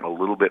he's gotten a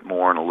little bit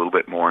more and a little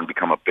bit more and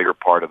become a bigger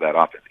part of that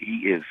offense.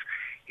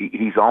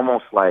 He's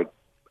almost like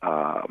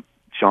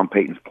Sean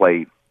Payton's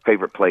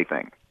favorite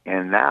plaything.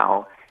 And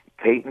now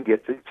Payton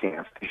gets a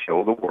chance to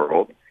show the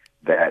world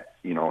that,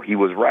 he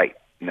was right.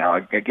 Now,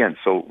 again,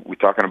 so we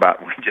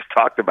just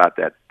talked about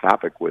that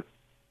topic with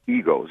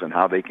egos and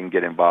how they can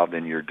get involved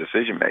in your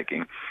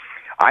decision-making.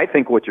 I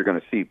think what you're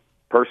going to see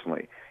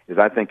personally is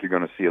I think you're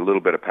going to see a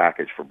little bit of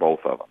package for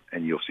both of them,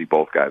 and you'll see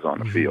both guys on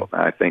the field.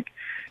 And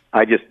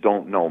I just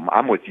don't know.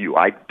 I'm with you.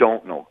 I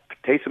don't know.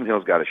 Taysom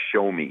Hill's got to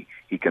show me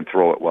he can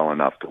throw it well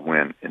enough to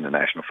win in the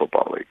National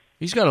Football League.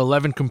 He's got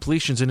 11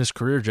 completions in his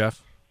career,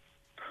 Jeff.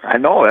 I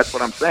know. That's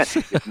what I'm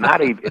saying. It's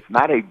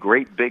not a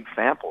great big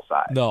sample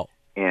size. No.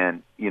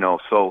 And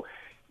so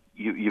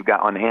you've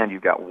got on hand,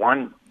 you've got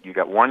one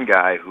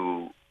guy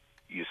who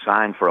you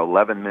signed for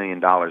 $11 million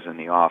in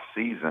the off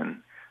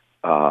season,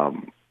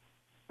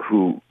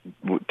 who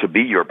to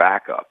be your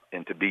backup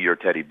and to be your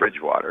Teddy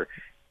Bridgewater,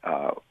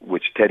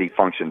 which Teddy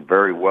functioned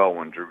very well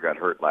when Drew got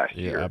hurt last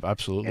year. Yeah,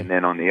 absolutely. And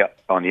then on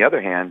the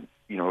other hand,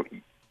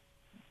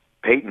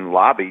 Peyton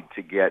lobbied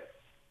to get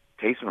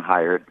Taysom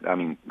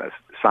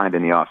signed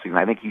in the offseason.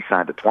 I think he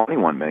signed a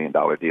 $21 million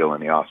deal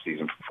in the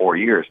offseason for 4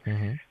 years.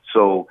 Mm-hmm.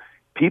 So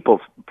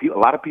a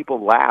lot of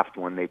people laughed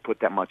when they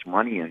put that much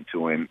money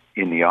into him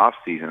in the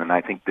offseason. And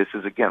I think this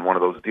is, again, one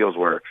of those deals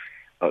where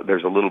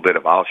there's a little bit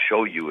of I'll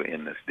show you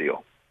in this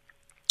deal.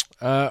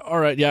 All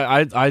right,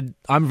 yeah,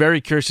 I'm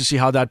very curious to see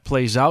how that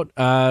plays out.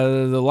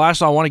 The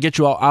last I want to get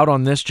you out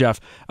on this,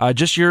 Jeff.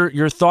 Just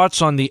your thoughts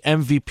on the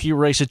MVP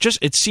race.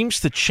 It seems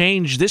to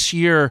change this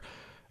year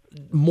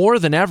more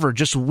than ever,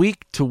 just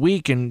week to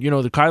week. And,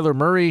 the Kyler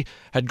Murray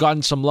had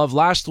gotten some love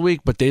last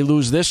week, but they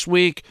lose this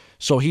week,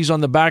 so he's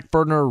on the back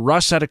burner.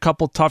 Russ had a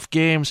couple tough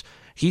games.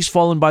 He's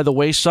fallen by the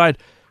wayside.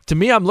 To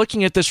me, I'm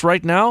looking at this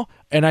right now,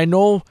 and I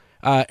know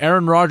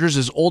Aaron Rodgers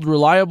is old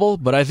reliable,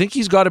 but I think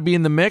he's got to be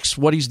in the mix,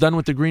 what he's done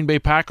with the Green Bay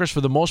Packers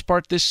for the most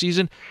part this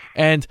season.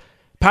 And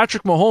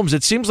Patrick Mahomes,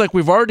 it seems like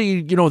we've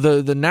already,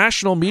 the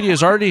national media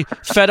is already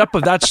fed up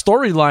of that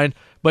storyline,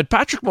 but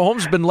Patrick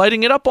Mahomes has been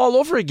lighting it up all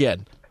over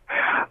again.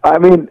 I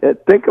mean,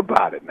 think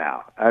about it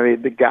now. I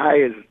mean, the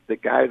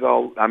guy's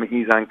all. I mean,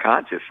 he's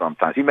unconscious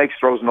sometimes. He makes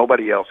throws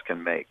nobody else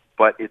can make.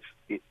 But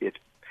it's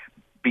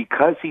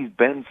because he's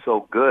been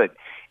so good.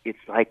 It's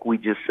like we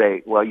just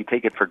say, well, you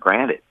take it for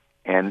granted.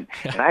 And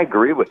I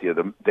agree with you.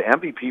 The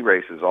MVP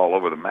race is all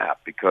over the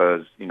map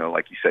because,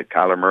 like you said,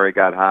 Kyler Murray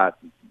got hot.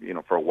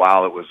 For a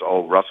while it was,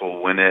 Russell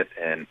will win it.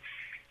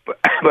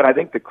 But I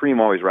think the cream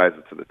always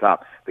rises to the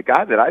top. The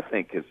guy that I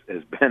think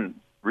has been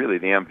really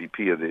the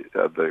MVP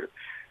of the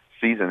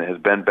season has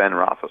been Ben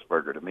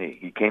Roethlisberger to me.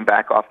 He came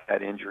back off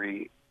that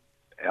injury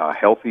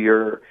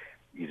healthier.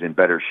 He's in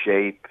better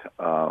shape.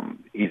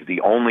 He's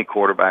the only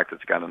quarterback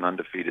that's got an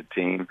undefeated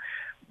team.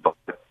 But,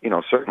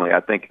 certainly I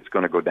think it's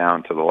going to go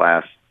down to the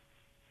last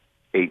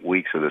 8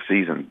 weeks of the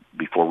season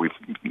before we,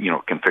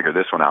 can figure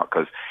this one out,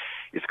 because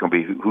it's going to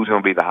be who's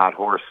going to be the hot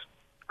horse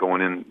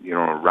going in,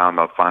 around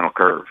the final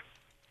curve.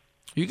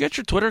 You get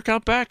your Twitter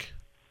account back?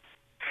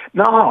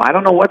 No, I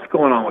don't know what's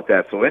going on with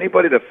that. So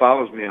anybody that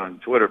follows me on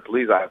Twitter,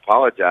 please, I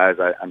apologize.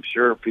 I'm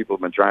sure people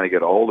have been trying to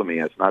get a hold of me.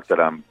 It's not that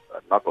I'm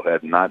a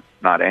knucklehead and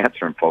not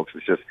answering folks.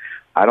 It's just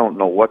I don't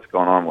know what's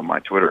going on with my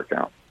Twitter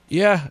account.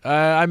 Yeah,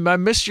 I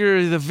miss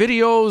the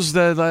videos.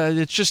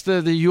 It's just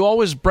you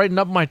always brighten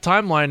up my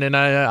timeline, and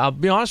I'll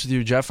be honest with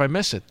you, Jeff, I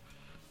miss it.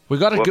 We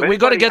got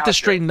to get this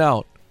straightened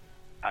out.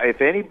 If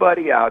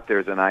anybody out there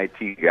is an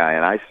IT guy,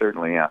 and I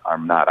certainly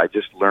am not, I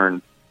just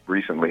learned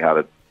recently how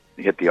to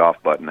hit the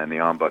off button and the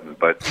on button.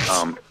 But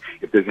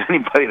if there's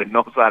anybody that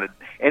knows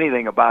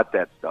anything about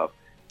that stuff,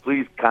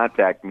 please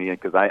contact me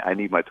because I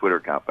need my Twitter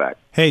account back.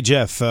 Hey,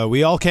 Jeff,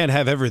 we all can't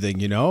have everything,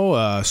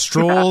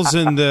 strolls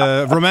and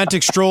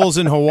romantic strolls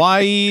in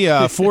Hawaii,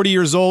 40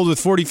 years old with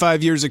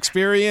 45 years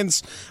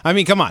experience. I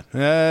mean, come on.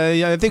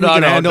 I think we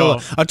can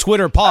handle a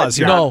Twitter pause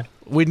here. No,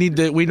 we need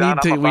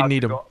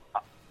him.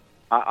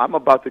 I'm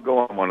about to go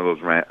on one of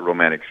those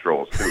romantic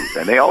strolls too,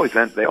 and they always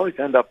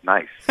end up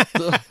nice.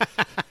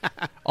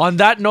 On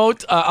that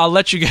note, I'll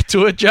let you get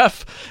to it,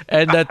 Jeff.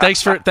 And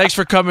thanks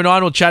for coming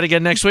on. We'll chat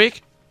again next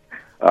week.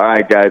 All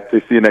right, guys.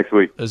 See you next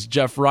week. This is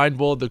Jeff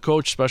Reinbold, the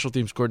coach, special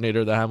teams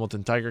coordinator of the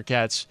Hamilton Tiger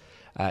Cats,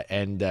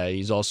 and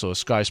he's also a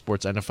Sky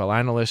Sports NFL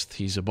analyst.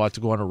 He's about to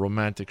go on a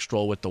romantic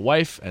stroll with the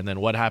wife, and then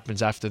what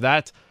happens after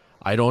that,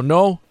 I don't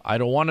know. I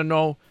don't want to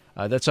know.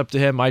 That's up to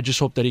him. I just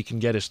hope that he can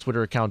get his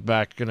Twitter account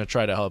back. Going to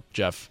try to help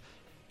Jeff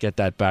get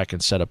that back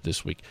and set up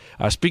this week.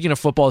 Speaking of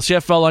football,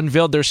 CFL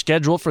unveiled their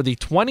schedule for the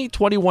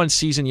 2021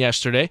 season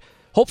yesterday.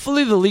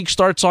 Hopefully the league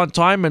starts on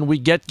time and we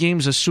get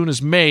games as soon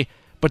as May.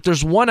 But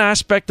there's one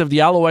aspect of the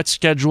Alouettes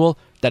schedule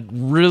that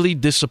really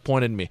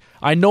disappointed me.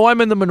 I know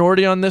I'm in the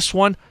minority on this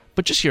one,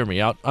 but just hear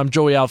me out. I'm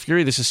Joey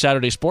Alfieri. This is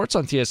Saturday Sports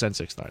on TSN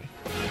 690.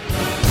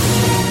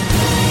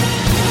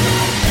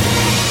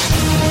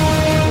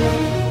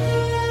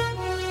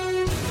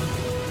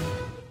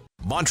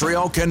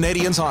 Montreal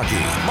Canadiens hockey,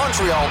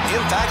 Montreal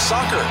Impact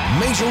Soccer,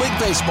 Major League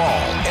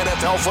Baseball,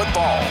 NFL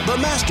football, the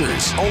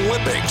Masters,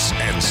 Olympics,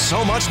 and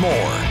so much more.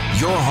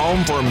 Your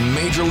home for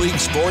Major League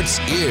Sports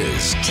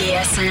is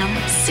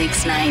TSN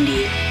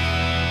 690.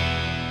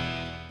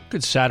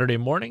 Good Saturday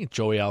morning.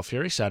 Joey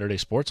Alfieri, Saturday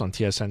Sports on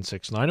TSN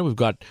 690. We've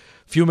got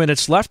a few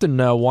minutes left and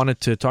wanted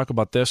to talk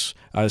about this.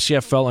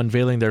 CFL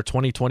unveiling their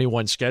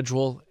 2021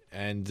 schedule,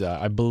 and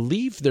I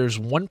believe there's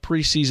one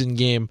preseason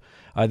game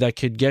that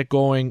could get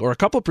going, or a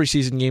couple of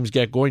preseason games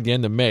get going the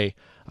end of May.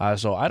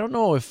 So I don't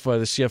know if the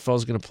CFL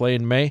is going to play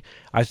in May.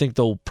 I think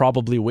they'll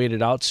probably wait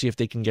it out, see if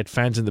they can get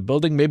fans in the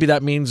building. Maybe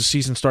that means the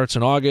season starts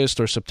in August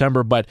or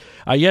September. But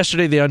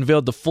yesterday they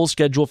unveiled the full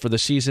schedule for the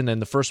season,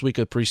 and the first week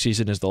of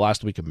preseason is the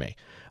last week of May.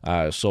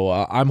 So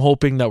I'm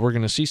hoping that we're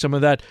going to see some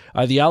of that.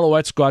 The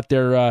Alouettes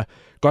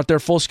got their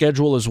full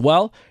schedule as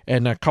well,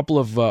 and a couple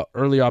of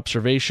early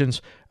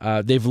observations.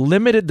 They've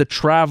limited the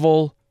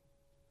travel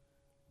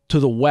to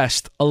the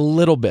west a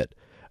little bit.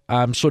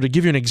 So to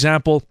give you an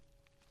example,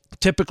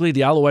 typically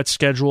the Alouettes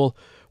schedule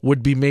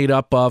would be made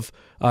up of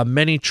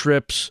many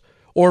trips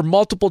or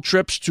multiple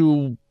trips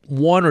to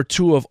one or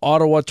two of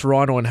Ottawa,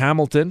 Toronto, and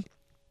Hamilton.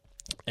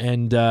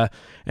 And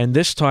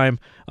this time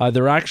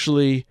they're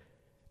actually,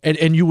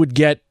 and you would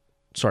get,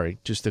 sorry,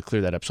 just to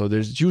clear that up. So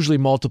there's usually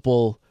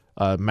multiple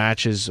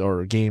matches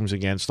or games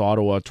against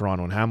Ottawa,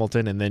 Toronto, and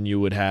Hamilton, and then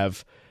you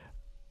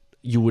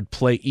would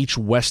play each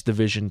West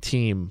Division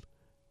team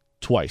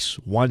twice,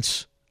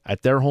 once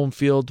at their home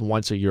field,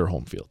 once at your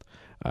home field,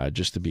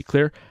 just to be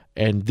clear.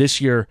 And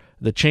this year,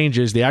 the change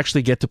is they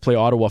actually get to play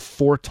Ottawa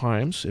 4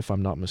 times, if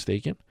I'm not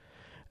mistaken.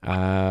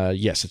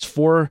 Yes, it's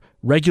 4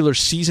 regular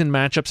season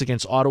matchups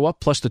against Ottawa,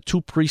 plus the 2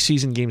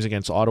 preseason games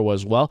against Ottawa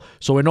as well.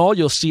 So in all,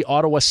 you'll see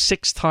Ottawa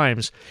 6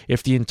 times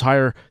if the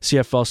entire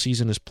CFL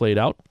season is played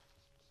out.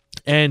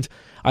 And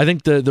I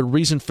think the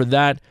reason for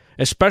that,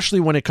 especially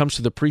when it comes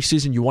to the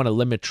preseason, you want to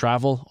limit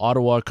travel.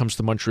 Ottawa comes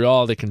to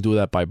Montreal, they can do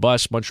that by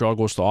bus. Montreal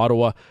goes to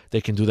Ottawa, they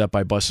can do that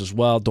by bus as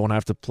well. You don't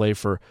have to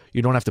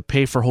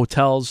pay for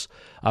hotels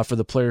for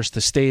the players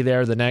to stay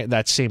there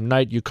that same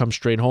night. You come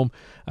straight home.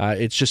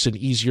 It's just an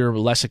easier,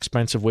 less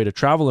expensive way to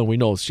travel. And we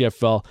know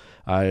CFL,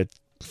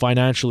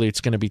 financially,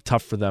 it's going to be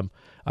tough for them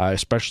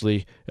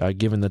especially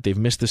given that they've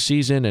missed the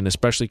season, and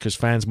especially because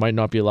fans might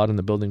not be allowed in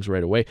the buildings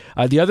right away.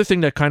 The other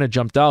thing that kind of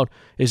jumped out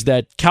is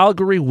that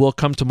Calgary will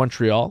come to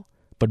Montreal,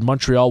 but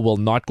Montreal will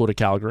not go to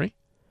Calgary.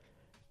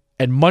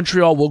 And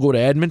Montreal will go to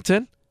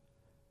Edmonton,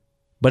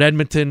 but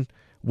Edmonton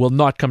will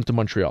not come to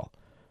Montreal.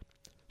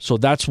 So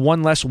that's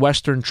one less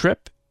Western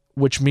trip,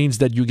 which means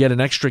that you get an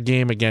extra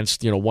game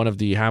against, one of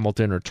the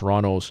Hamilton or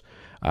Toronto's.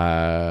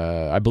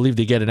 I believe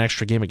they get an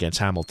extra game against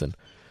Hamilton.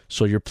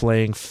 So you're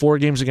playing 4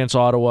 games against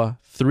Ottawa,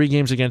 3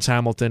 games against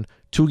Hamilton,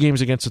 2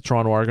 games against the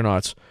Toronto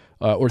Argonauts,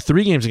 or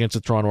 3 games against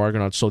the Toronto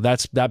Argonauts. So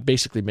that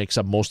basically makes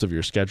up most of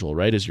your schedule,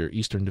 right, is your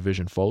Eastern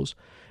Division foes.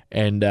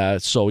 And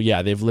so,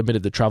 yeah, they've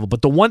limited the travel.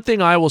 But the one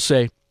thing I will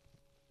say,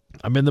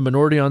 I'm in the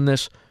minority on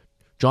this.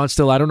 John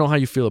Still, I don't know how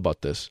you feel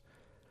about this,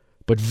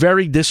 but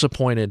very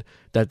disappointed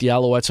that the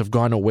Alouettes have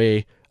gone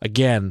away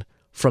again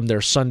from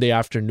their Sunday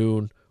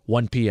afternoon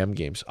 1 p.m.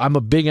 games. I'm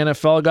a big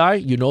NFL guy.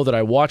 You know that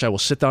I watch. I will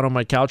sit down on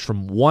my couch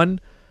from 1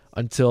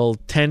 until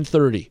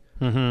 10:30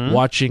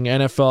 watching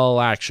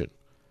NFL action.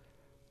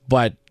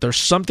 But there's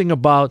something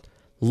about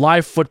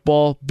live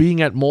football,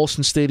 being at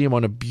Molson Stadium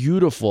on a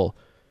beautiful,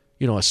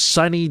 a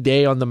sunny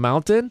day on the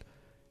mountain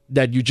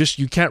that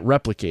you can't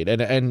replicate.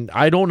 And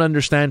I don't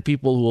understand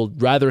people who will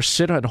rather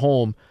sit at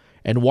home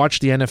and watch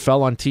the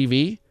NFL on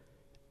TV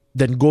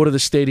than go to the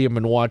stadium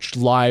and watch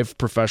live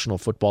professional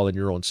football in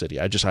your own city.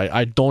 I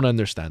don't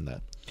understand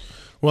that.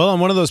 Well, I'm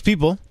one of those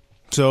people.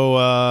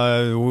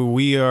 So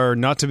we are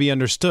not to be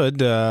understood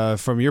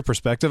from your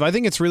perspective. I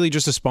think it's really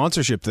just a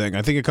sponsorship thing.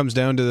 I think it comes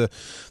down to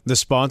the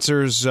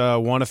sponsors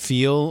want to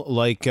feel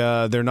like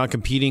they're not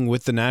competing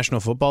with the National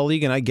Football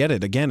League, and I get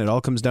it. Again, it all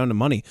comes down to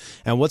money.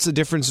 And what's the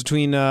difference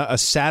between a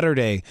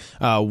Saturday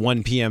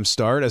 1 p.m.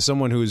 start, as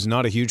someone who's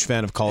not a huge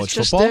fan of college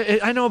football?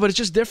 I know, but it's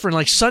just different.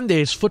 Like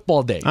Sunday is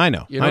football day. I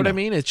know. You know what I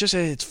mean?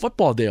 It's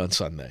football day on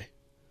Sunday.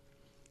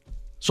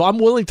 So I'm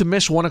willing to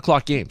miss 1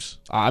 o'clock games.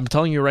 I'm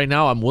telling you right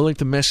now, I'm willing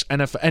to miss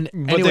NFL. And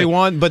but anyway, they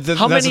want. But that's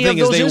the thing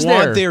is, they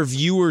want their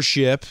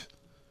viewership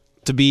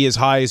to be as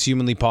high as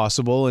humanly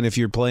possible. And if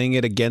you're playing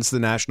it against the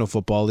National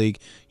Football League,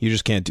 you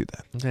just can't do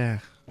that. Yeah,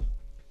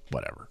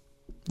 whatever.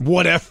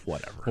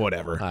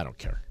 I don't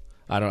care.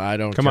 I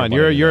don't. Come on,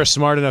 you're a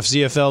smart enough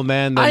CFL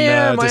man. Than, I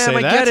am. To say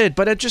I that. get it,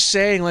 but I'm just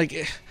saying,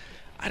 like,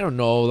 I don't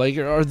know. Like,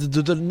 are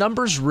the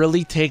numbers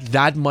really take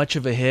that much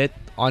of a hit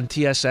on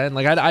TSN?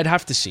 Like, I'd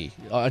have to see.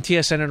 On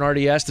TSN and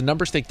RDS, the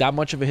numbers take that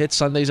much of a hit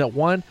Sundays at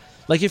 1.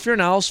 Like, if you're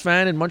an Owls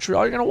fan in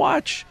Montreal, you're going to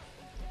watch.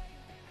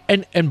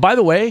 And by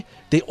the way,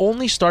 they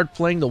only start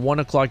playing the 1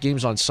 o'clock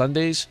games on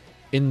Sundays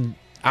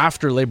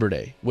after Labor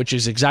Day, which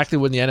is exactly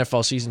when the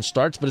NFL season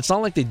starts. But it's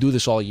not like they do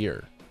this all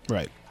year.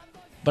 Right.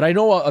 But I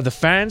know the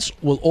fans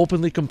will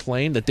openly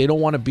complain that they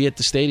don't want to be at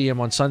the stadium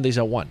on Sundays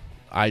at 1.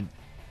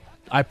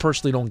 I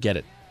personally don't get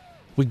it.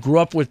 We grew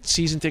up with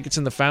season tickets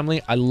in the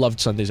family. I loved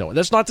Sundays at 1.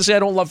 That's not to say I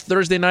don't love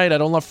Thursday night. I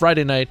don't love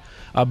Friday night.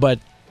 But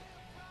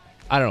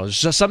I don't know. There's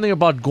just something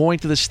about going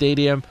to the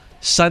stadium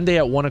Sunday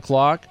at 1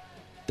 o'clock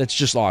that's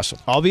just awesome.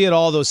 I'll be at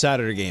all those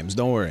Saturday games.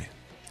 Don't worry.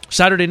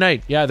 Saturday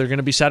night. Yeah, they're going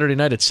to be Saturday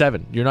night at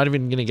 7. You're not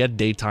even going to get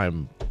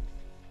daytime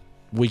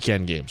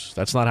weekend games.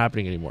 That's not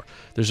happening anymore.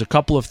 There's a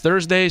couple of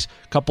Thursdays,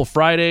 a couple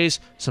Fridays,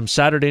 some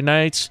Saturday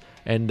nights,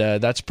 and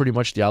that's pretty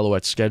much the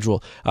Alouettes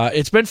schedule.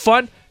 It's been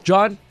fun.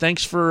 John,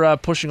 thanks for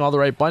pushing all the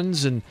right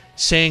buttons and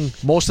saying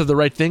most of the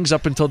right things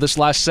up until this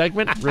last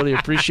segment. Really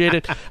appreciate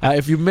it.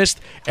 If you missed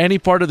any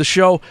part of the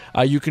show,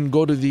 you can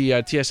go to the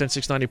TSN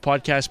 690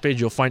 podcast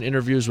page. You'll find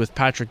interviews with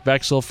Patrick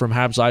Bexel from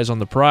Habs Eyes on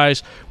the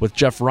Prize, with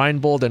Jeff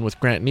Reinbold, and with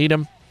Grant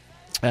Needham.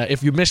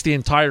 If you missed the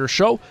entire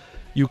show,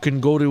 you can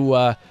go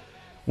to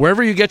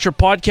wherever you get your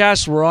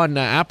podcasts. We're on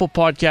Apple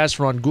Podcasts,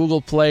 we're on Google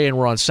Play, and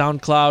we're on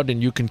SoundCloud,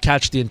 and you can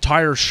catch the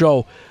entire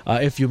show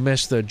if you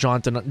missed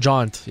John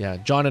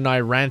and I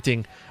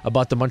ranting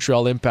about the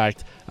Montreal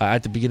Impact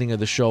at the beginning of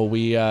the show.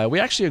 We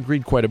actually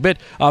agreed quite a bit.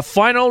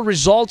 Final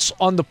results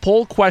on the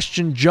poll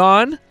question,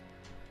 John.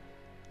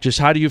 Just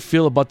how do you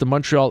feel about the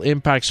Montreal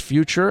Impact's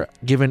future,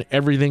 given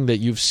everything that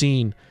you've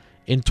seen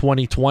in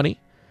 2020?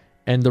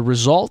 And the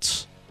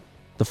results,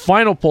 the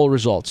final poll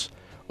results,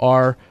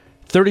 are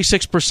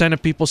 36%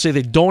 of people say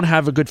they don't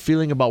have a good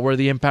feeling about where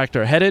the Impact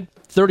are headed.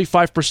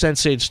 35%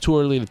 say it's too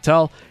early to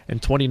tell.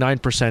 And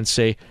 29%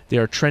 say they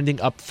are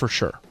trending up for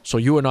sure. So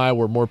you and I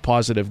were more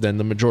positive than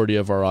the majority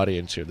of our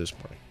audience here this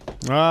morning.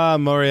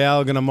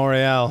 Montreal, gonna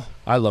Montreal.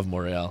 I love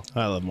Montreal.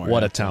 I love Montreal.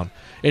 What a town.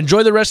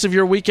 Enjoy the rest of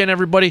your weekend,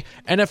 everybody.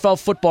 NFL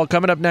football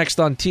coming up next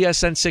on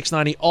TSN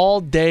 690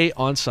 all day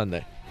on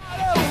Sunday.